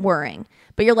fan whirring,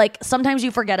 but you're like, sometimes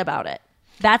you forget about it.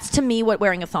 That's to me what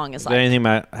wearing a thong is like. Is there anything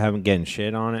about having getting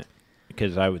shit on it?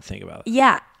 Because I would think about it.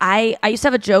 Yeah, I used to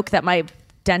have a joke that my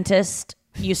dentist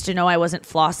used to know I wasn't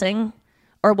flossing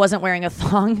or wasn't wearing a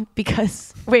thong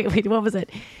because wait, what was it?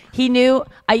 He knew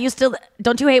I used to.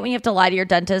 Don't you hate when you have to lie to your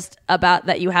dentist about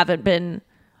that you haven't been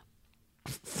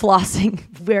flossing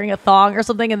wearing a thong or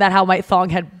something, and that how my thong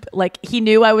had, like, he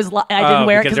knew I didn't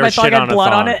wear it because my thong had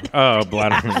blood on it. Oh,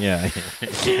 blood on it.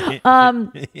 Yeah.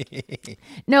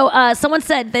 No, someone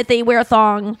said that they wear a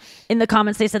thong. In the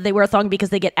comments, they said they wear a thong because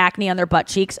they get acne on their butt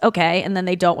cheeks. Okay, and then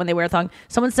they don't when they wear a thong.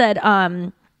 Someone said,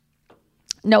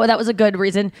 no, that was a good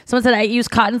reason. Someone said, I use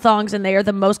cotton thongs and they are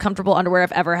the most comfortable underwear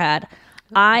I've ever had.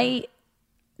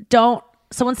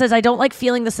 Someone says, I don't like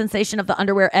feeling the sensation of the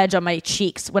underwear edge on my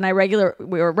cheeks. When I wear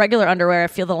regular underwear, I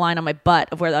feel the line on my butt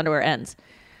of where the underwear ends.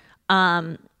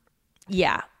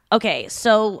 Yeah. Okay,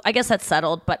 so I guess that's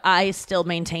settled, but I still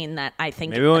maintain that I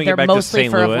think they're mostly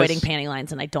for avoiding panty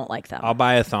lines, and I don't like them. I'll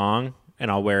buy a thong, and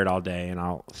I'll wear it all day, and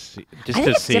I'll see. I think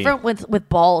it's different with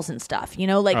balls and stuff, you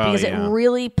know, like because it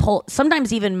really pulls.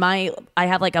 Sometimes even I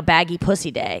have like a baggy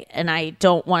pussy day, and I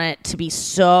don't want it to be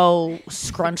so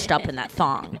scrunched up in that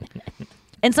thong.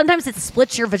 And sometimes it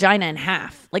splits your vagina in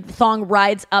half. Like the thong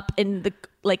rides up in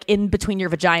between your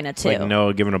vagina too. Like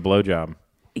Noah giving a blowjob.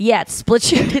 Yeah, it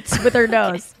splits you. It's with her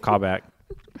nose. Callback.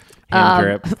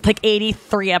 Hand grip. Like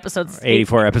 83 episodes.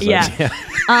 84 episodes.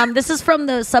 Yeah. This is from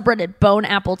the subreddit Bone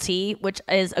Apple Tea, which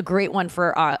is a great one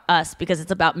for us because it's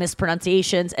about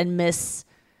mispronunciations and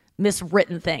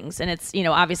miswritten things. And it's, you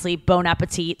know, obviously Bon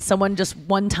Appetit. Someone just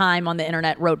one time on the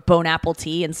internet wrote Bone Apple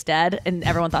Tea instead, and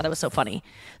everyone thought it was so funny.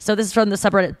 So this is from the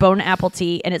subreddit Bone Apple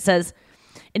Tea, and it says,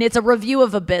 and it's a review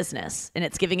of a business, and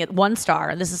it's giving it 1 star.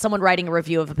 And this is someone writing a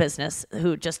review of a business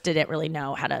who just didn't really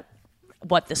know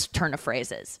what this turn of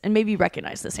phrase is. And maybe you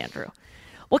recognize this, Andrew.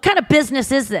 What kind of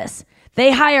business is this?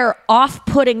 They hire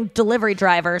off-putting delivery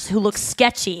drivers who look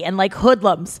sketchy and like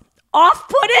hoodlums.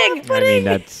 Off-putting! I mean,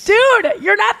 that's... Dude,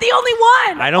 you're not the only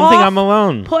one! I don't think I'm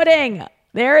alone. Off-putting.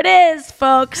 There it is,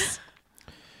 folks.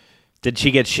 Did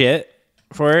she get shit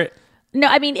for it? No,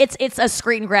 I mean it's a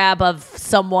screen grab of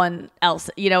someone else.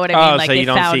 You know what I mean? Oh, like so they you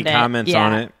don't found see it. comments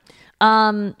on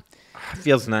it.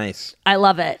 Feels nice. I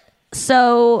love it.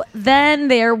 So then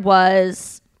there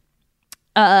was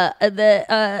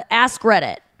the Ask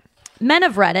Reddit. Men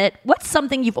of Reddit, what's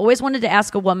something you've always wanted to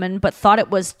ask a woman but thought it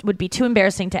would be too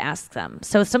embarrassing to ask them?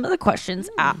 So some of the questions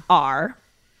are,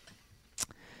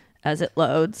 as it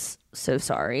loads, so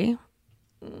sorry.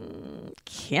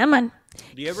 Come on.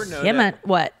 Do you ever know Come that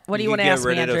on. What do you want to ask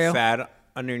me, get rid Andrew? of fat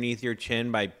underneath your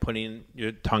chin by putting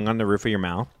your tongue on the roof of your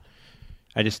mouth?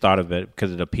 I just thought of it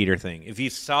because of the Peter thing. If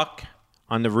you suck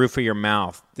on the roof of your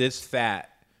mouth, this fat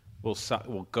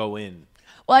will go in.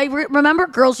 Well, I remember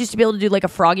girls used to be able to do like a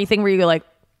froggy thing where you go like,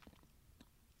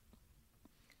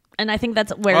 and I think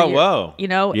that's where whoa. You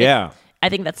know? Yeah. I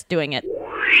think that's doing it.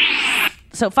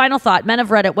 So final thought, men of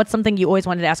Reddit, what's something you always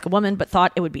wanted to ask a woman but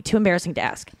thought it would be too embarrassing to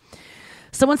ask?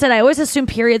 Someone said, I always assumed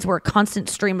periods were a constant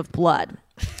stream of blood.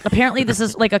 Apparently this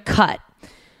is like a cut,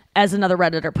 as another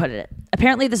Redditor put it.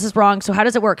 Apparently this is wrong, so how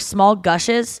does it work? Small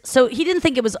gushes? So he didn't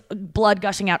think it was blood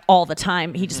gushing out all the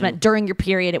time. He just meant during your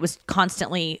period it was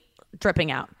constantly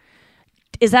dripping out.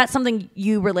 Is that something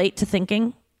you relate to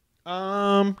thinking?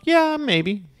 Yeah,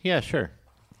 maybe. Yeah, sure.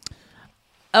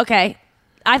 Okay.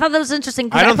 I thought that was interesting.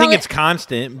 I don't think it's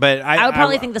constant, but I would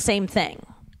probably think the same thing.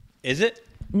 Is it?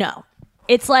 No.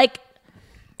 It's like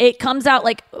it comes out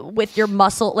like with your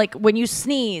muscle, like when you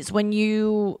sneeze, when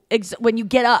you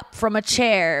get up from a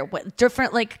chair,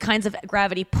 different like kinds of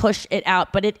gravity push it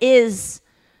out, but it is.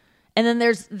 And then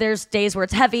there's days where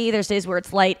it's heavy, there's days where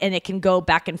it's light, and it can go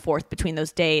back and forth between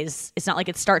those days. It's not like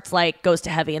it starts light, goes to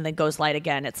heavy, and then goes light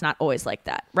again. It's not always like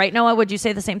that. Right, Noah? Would you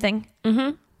say the same thing?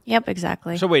 Mm-hmm. Yep,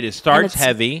 exactly. So wait, it starts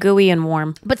heavy. Gooey and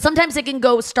warm. But sometimes it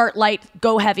can start light,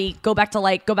 go heavy, go back to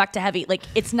light, go back to heavy. Like,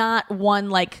 it's not one,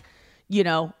 like,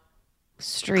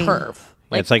 stream curve.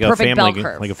 Like, it's like a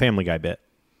Family Guy bit.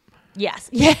 Yes.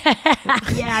 Yeah.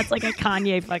 Yeah, it's like a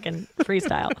Kanye fucking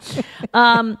freestyle.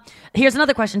 Here's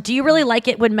another question. Do you really like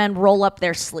it when men roll up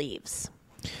their sleeves?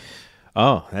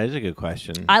 Oh, that is a good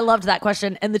question. I loved that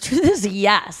question. And the truth is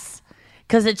yes.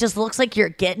 Because it just looks like you're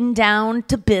getting down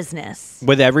to business.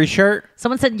 With every shirt?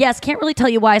 Someone said, yes, can't really tell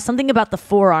you why. Something about the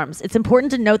forearms. It's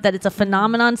important to note that it's a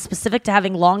phenomenon specific to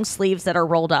having long sleeves that are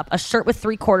rolled up. A shirt with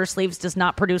 3/4 sleeves does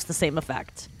not produce the same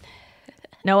effect.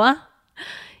 Noah?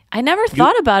 I never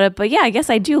thought about it, but yeah, I guess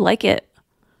I do like it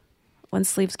when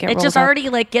sleeves get rolled up. It just already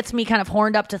like gets me kind of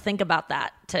horned up to think about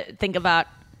that, to think about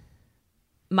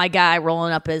my guy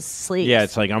rolling up his sleeves. Yeah,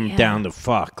 it's like I'm down to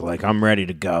fuck. Like I'm ready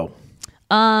to go.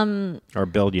 Or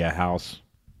build you a house.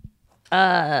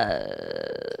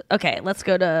 Okay, let's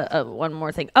go to one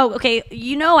more thing. Oh, okay.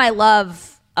 I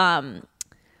love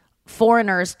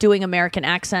foreigners doing American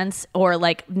accents or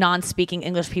like non-speaking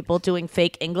English people doing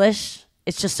fake English.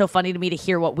 It's just so funny to me to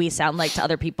hear what we sound like to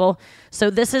other people.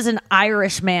 So this is an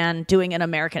Irish man doing an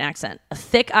American accent, a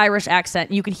thick Irish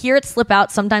accent. You can hear it slip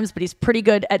out sometimes, but he's pretty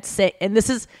good at saying. And this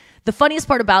is the funniest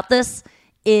part about this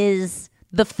is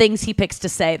the things he picks to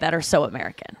say that are so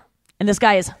American. And this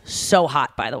guy is so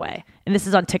hot, by the way. And this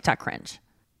is on TikTok Cringe.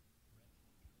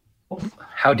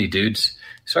 Howdy, dudes.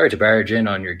 Sorry to barrage in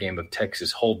on your game of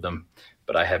Texas Hold'em,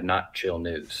 but I have not chill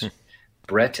news.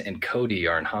 Brett and Cody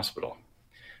are in hospital.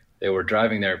 They were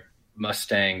driving their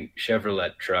Mustang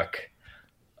Chevrolet truck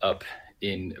up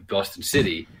in Boston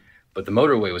City, but the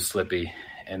motorway was slippy,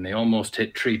 and they almost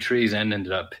hit trees and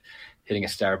ended up hitting a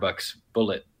Starbucks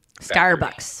bullet factory.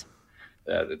 Starbucks.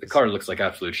 The car looks like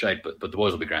absolute shite, but the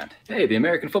boys will be grand. Hey, the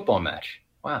American football match.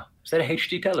 Wow, is that a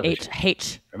HD television?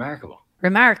 H.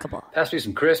 Remarkable. Pass me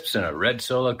some crisps and a red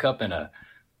Solo cup and a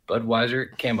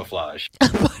Budweiser camouflage.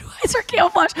 Budweiser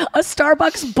camouflage. A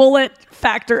Starbucks bullet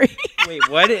factory. Wait,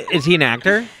 what? Is he an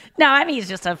actor? No, I mean, he's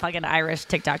just a fucking Irish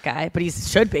TikTok guy, but he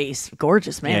should be. He's a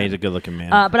gorgeous man. Yeah, he's a good-looking man.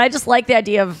 But I just like the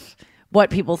idea of what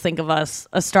people think of us,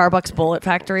 a Starbucks bullet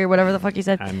factory or whatever the fuck he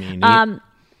said. I mean,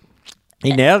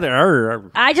 he nailed it.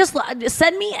 I just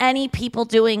send me any people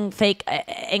doing fake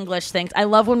English things. I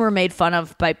love when we're made fun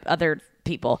of by other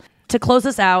people. To close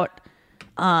this out,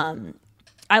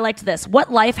 I liked this.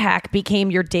 What life hack became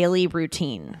your daily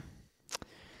routine?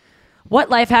 What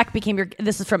life hack became your...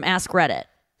 This is from Ask Reddit.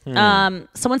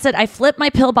 Someone said, I flip my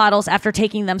pill bottles after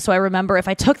taking them so I remember if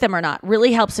I took them or not.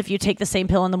 Really helps if you take the same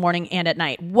pill in the morning and at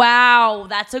night. Wow,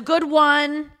 that's a good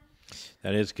one.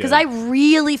 That is good. Because I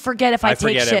really forget if I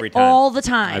take shit all the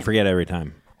time. I forget every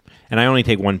time. And I only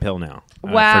take one pill now.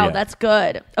 Wow, that's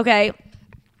good. Okay.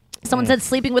 Someone said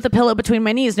sleeping with a pillow between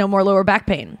my knees, no more lower back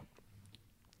pain.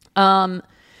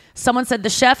 Someone said the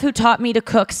chef who taught me to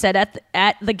cook said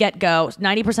at the get-go,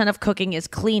 90% of cooking is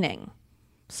cleaning.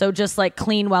 So just like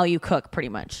clean while you cook, pretty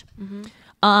much.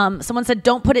 Someone said,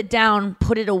 don't put it down,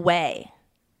 put it away.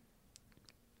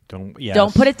 Don't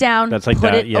put it down, That's like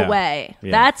put that, it away.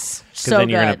 Yeah. That's so then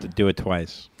you're good. going to have to do it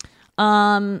twice.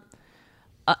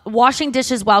 Washing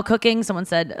dishes while cooking. Someone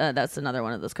said, that's another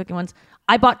one of those cooking ones.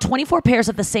 I bought 24 pairs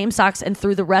of the same socks and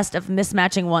threw the rest of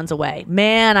mismatching ones away.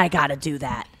 Man, I got to do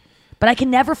that. But I can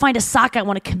never find a sock I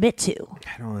want to commit to.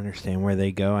 I don't understand where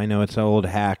they go. I know it's an old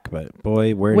hack, but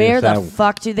boy, where the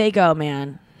fuck do they go,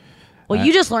 man? Well,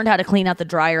 you just learned how to clean out the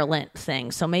dryer lint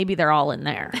thing, so maybe they're all in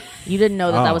there. You didn't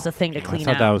know that was a thing to clean out.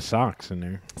 I thought that was socks in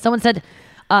there. Someone said,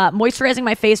 moisturizing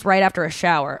my face right after a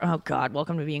shower. Oh, God,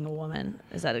 welcome to being a woman.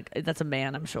 That's a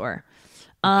man, I'm sure.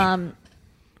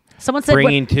 Someone said...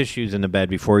 Bringing tissues in the bed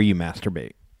before you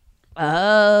masturbate.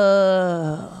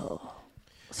 Oh.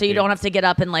 So you don't have to get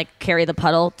up and, like, carry the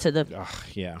puddle to the...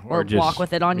 yeah. Or just walk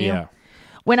with it on you? Yeah.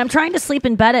 When I'm trying to sleep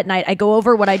in bed at night, I go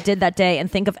over what I did that day and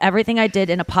think of everything I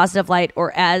did in a positive light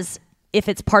or as if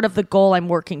it's part of the goal I'm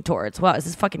working towards. Wow, is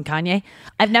this fucking Kanye?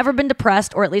 I've never been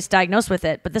depressed or at least diagnosed with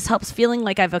it, but this helps feeling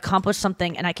like I've accomplished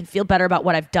something and I can feel better about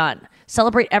what I've done.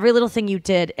 Celebrate every little thing you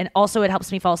did, and also it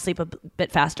helps me fall asleep a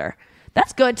bit faster.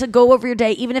 That's good to go over your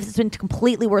day, even if it's been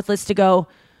completely worthless, to go,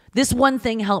 this one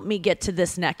thing helped me get to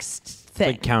this next thing.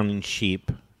 It's like counting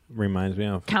sheep. Reminds me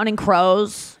of Counting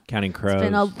crows. Counting crows. It's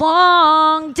been a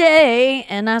long day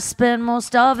and I spend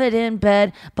most of it in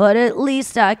bed, but at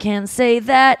least I can say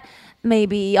that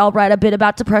maybe I'll write a bit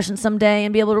about depression someday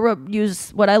and be able to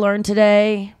use what I learned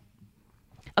today.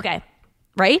 Okay,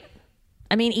 right?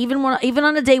 I mean, even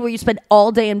on a day where you spend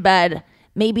all day in bed,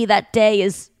 maybe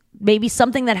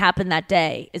something that happened that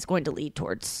day is going to lead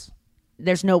towards...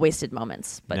 There's no wasted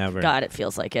moments, but Never. God, it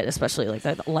feels like it, especially like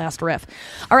the last riff.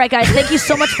 All right, guys, thank you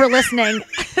so much for listening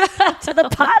to the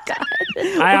podcast.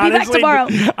 We'll be back tomorrow.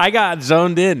 I got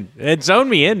zoned in. It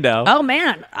zoned me in, though. Oh,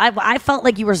 man. I felt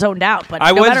like you were zoned out. But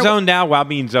I was zoned out while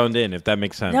being zoned in, if that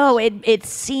makes sense. No, it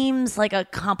seems like a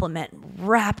compliment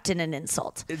wrapped in an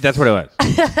insult. That's what it was.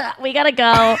 We got to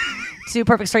go to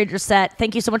Perfect Stranger Set.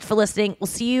 Thank you so much for listening. We'll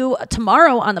see you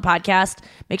tomorrow on the podcast.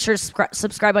 Make sure to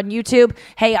subscribe on YouTube.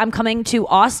 Hey, I'm coming to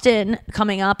Austin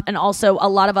coming up, and also a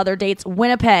lot of other dates.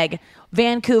 Winnipeg,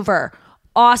 Vancouver,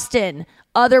 Austin,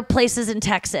 other places in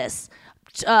Texas,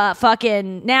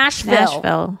 fucking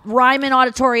Nashville. Ryman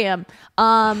Auditorium.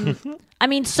 I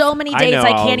mean, so many dates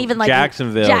I can't even like.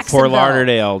 Jacksonville, Fort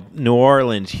Lauderdale, New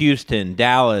Orleans, Houston,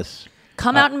 Dallas.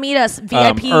 Come out and meet us.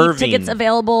 VIP Irving. tickets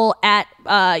available at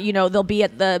they'll be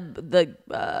at the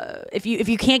if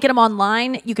you can't get them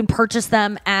online, you can purchase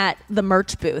them at the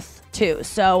merch booth too.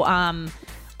 So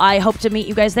I hope to meet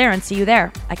you guys there and see you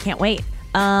there. I can't wait.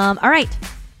 All right.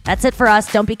 That's it for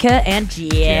us. Don't be cut and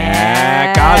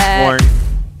Jack Osborne.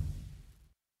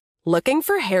 Looking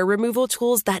for hair removal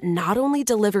tools that not only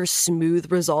deliver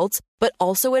smooth results, but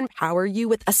also empower you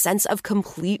with a sense of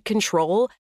complete control?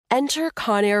 Enter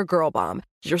Conair Girl Bomb,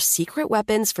 your secret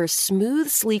weapons for smooth,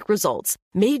 sleek results,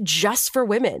 made just for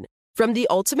women. From the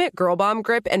ultimate Girl Bomb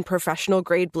grip and professional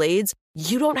grade blades,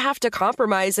 you don't have to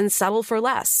compromise and settle for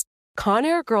less.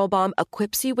 Conair Girl Bomb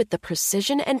equips you with the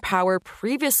precision and power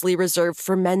previously reserved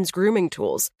for men's grooming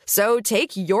tools. So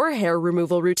take your hair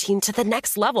removal routine to the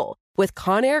next level with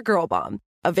Conair Girl Bomb.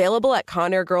 Available at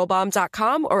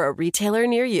ConairGirlBomb.com or a retailer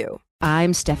near you.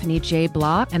 I'm Stephanie J.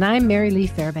 Block. And I'm Mary Lee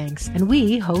Fairbanks. And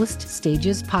we host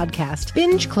Stages Podcast.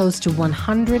 Binge close to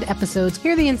 100 episodes.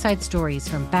 Hear the inside stories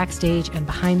from backstage and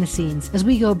behind the scenes as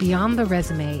we go beyond the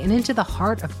resume and into the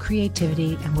heart of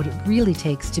creativity and what it really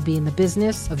takes to be in the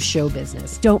business of show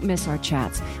business. Don't miss our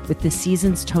chats with this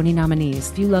season's Tony nominees.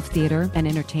 If you love theater and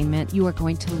entertainment, you are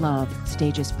going to love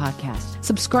Stages Podcast.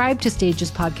 Subscribe to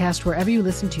Stages Podcast wherever you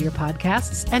listen to your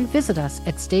podcasts and visit us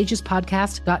at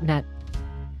stagespodcast.net.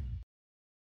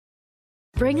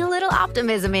 Bring a little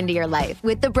optimism into your life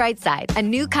with The Bright Side, a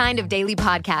new kind of daily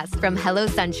podcast from Hello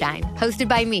Sunshine, hosted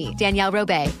by me, Danielle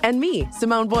Robay. And me,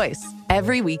 Simone Boyce.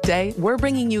 Every weekday, we're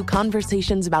bringing you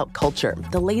conversations about culture,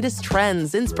 the latest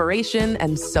trends, inspiration,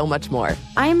 and so much more.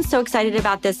 I am so excited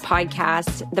about this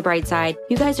podcast, The Bright Side.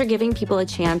 You guys are giving people a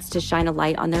chance to shine a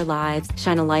light on their lives,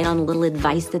 shine a light on a little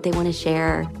advice that they want to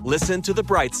share. Listen to The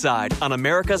Bright Side on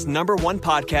America's #1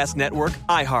 podcast network,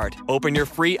 iHeart. Open your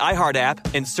free iHeart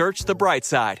app and search The Bright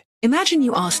Side. Imagine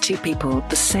you ask two people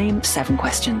the same 7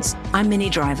 questions. I'm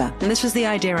Minnie Driver, and this was the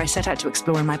idea I set out to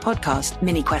explore in my podcast,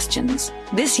 Mini Questions.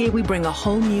 This year, we bring a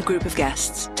whole new group of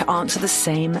guests to answer the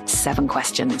same 7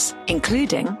 questions,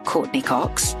 including Courtney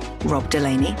Cox, Rob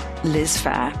Delaney, Liz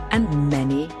Phair, and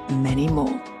many, many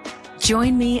more.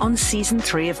 Join me on Season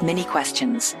 3 of Mini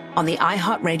Questions on the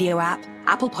iHeartRadio app,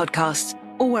 Apple Podcasts,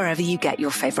 or wherever you get your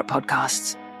favorite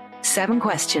podcasts. 7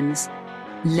 questions,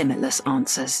 limitless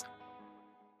answers.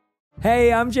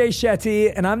 Hey, I'm Jay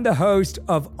Shetty, and I'm the host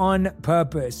of On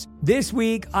Purpose. This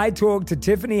week, I talked to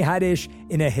Tiffany Haddish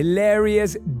in a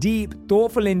hilarious, deep,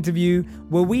 thoughtful interview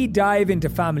where we dive into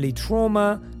family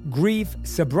trauma, grief,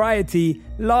 sobriety,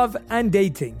 love, and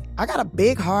dating. I got a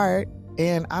big heart,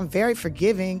 and I'm very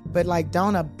forgiving, but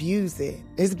don't abuse it.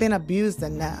 It's been abused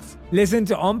enough. Listen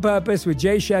to On Purpose with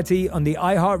Jay Shetty on the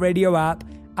iHeartRadio app,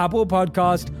 Apple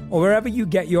Podcast, or wherever you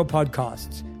get your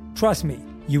podcasts. Trust me,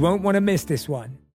 you won't want to miss this one.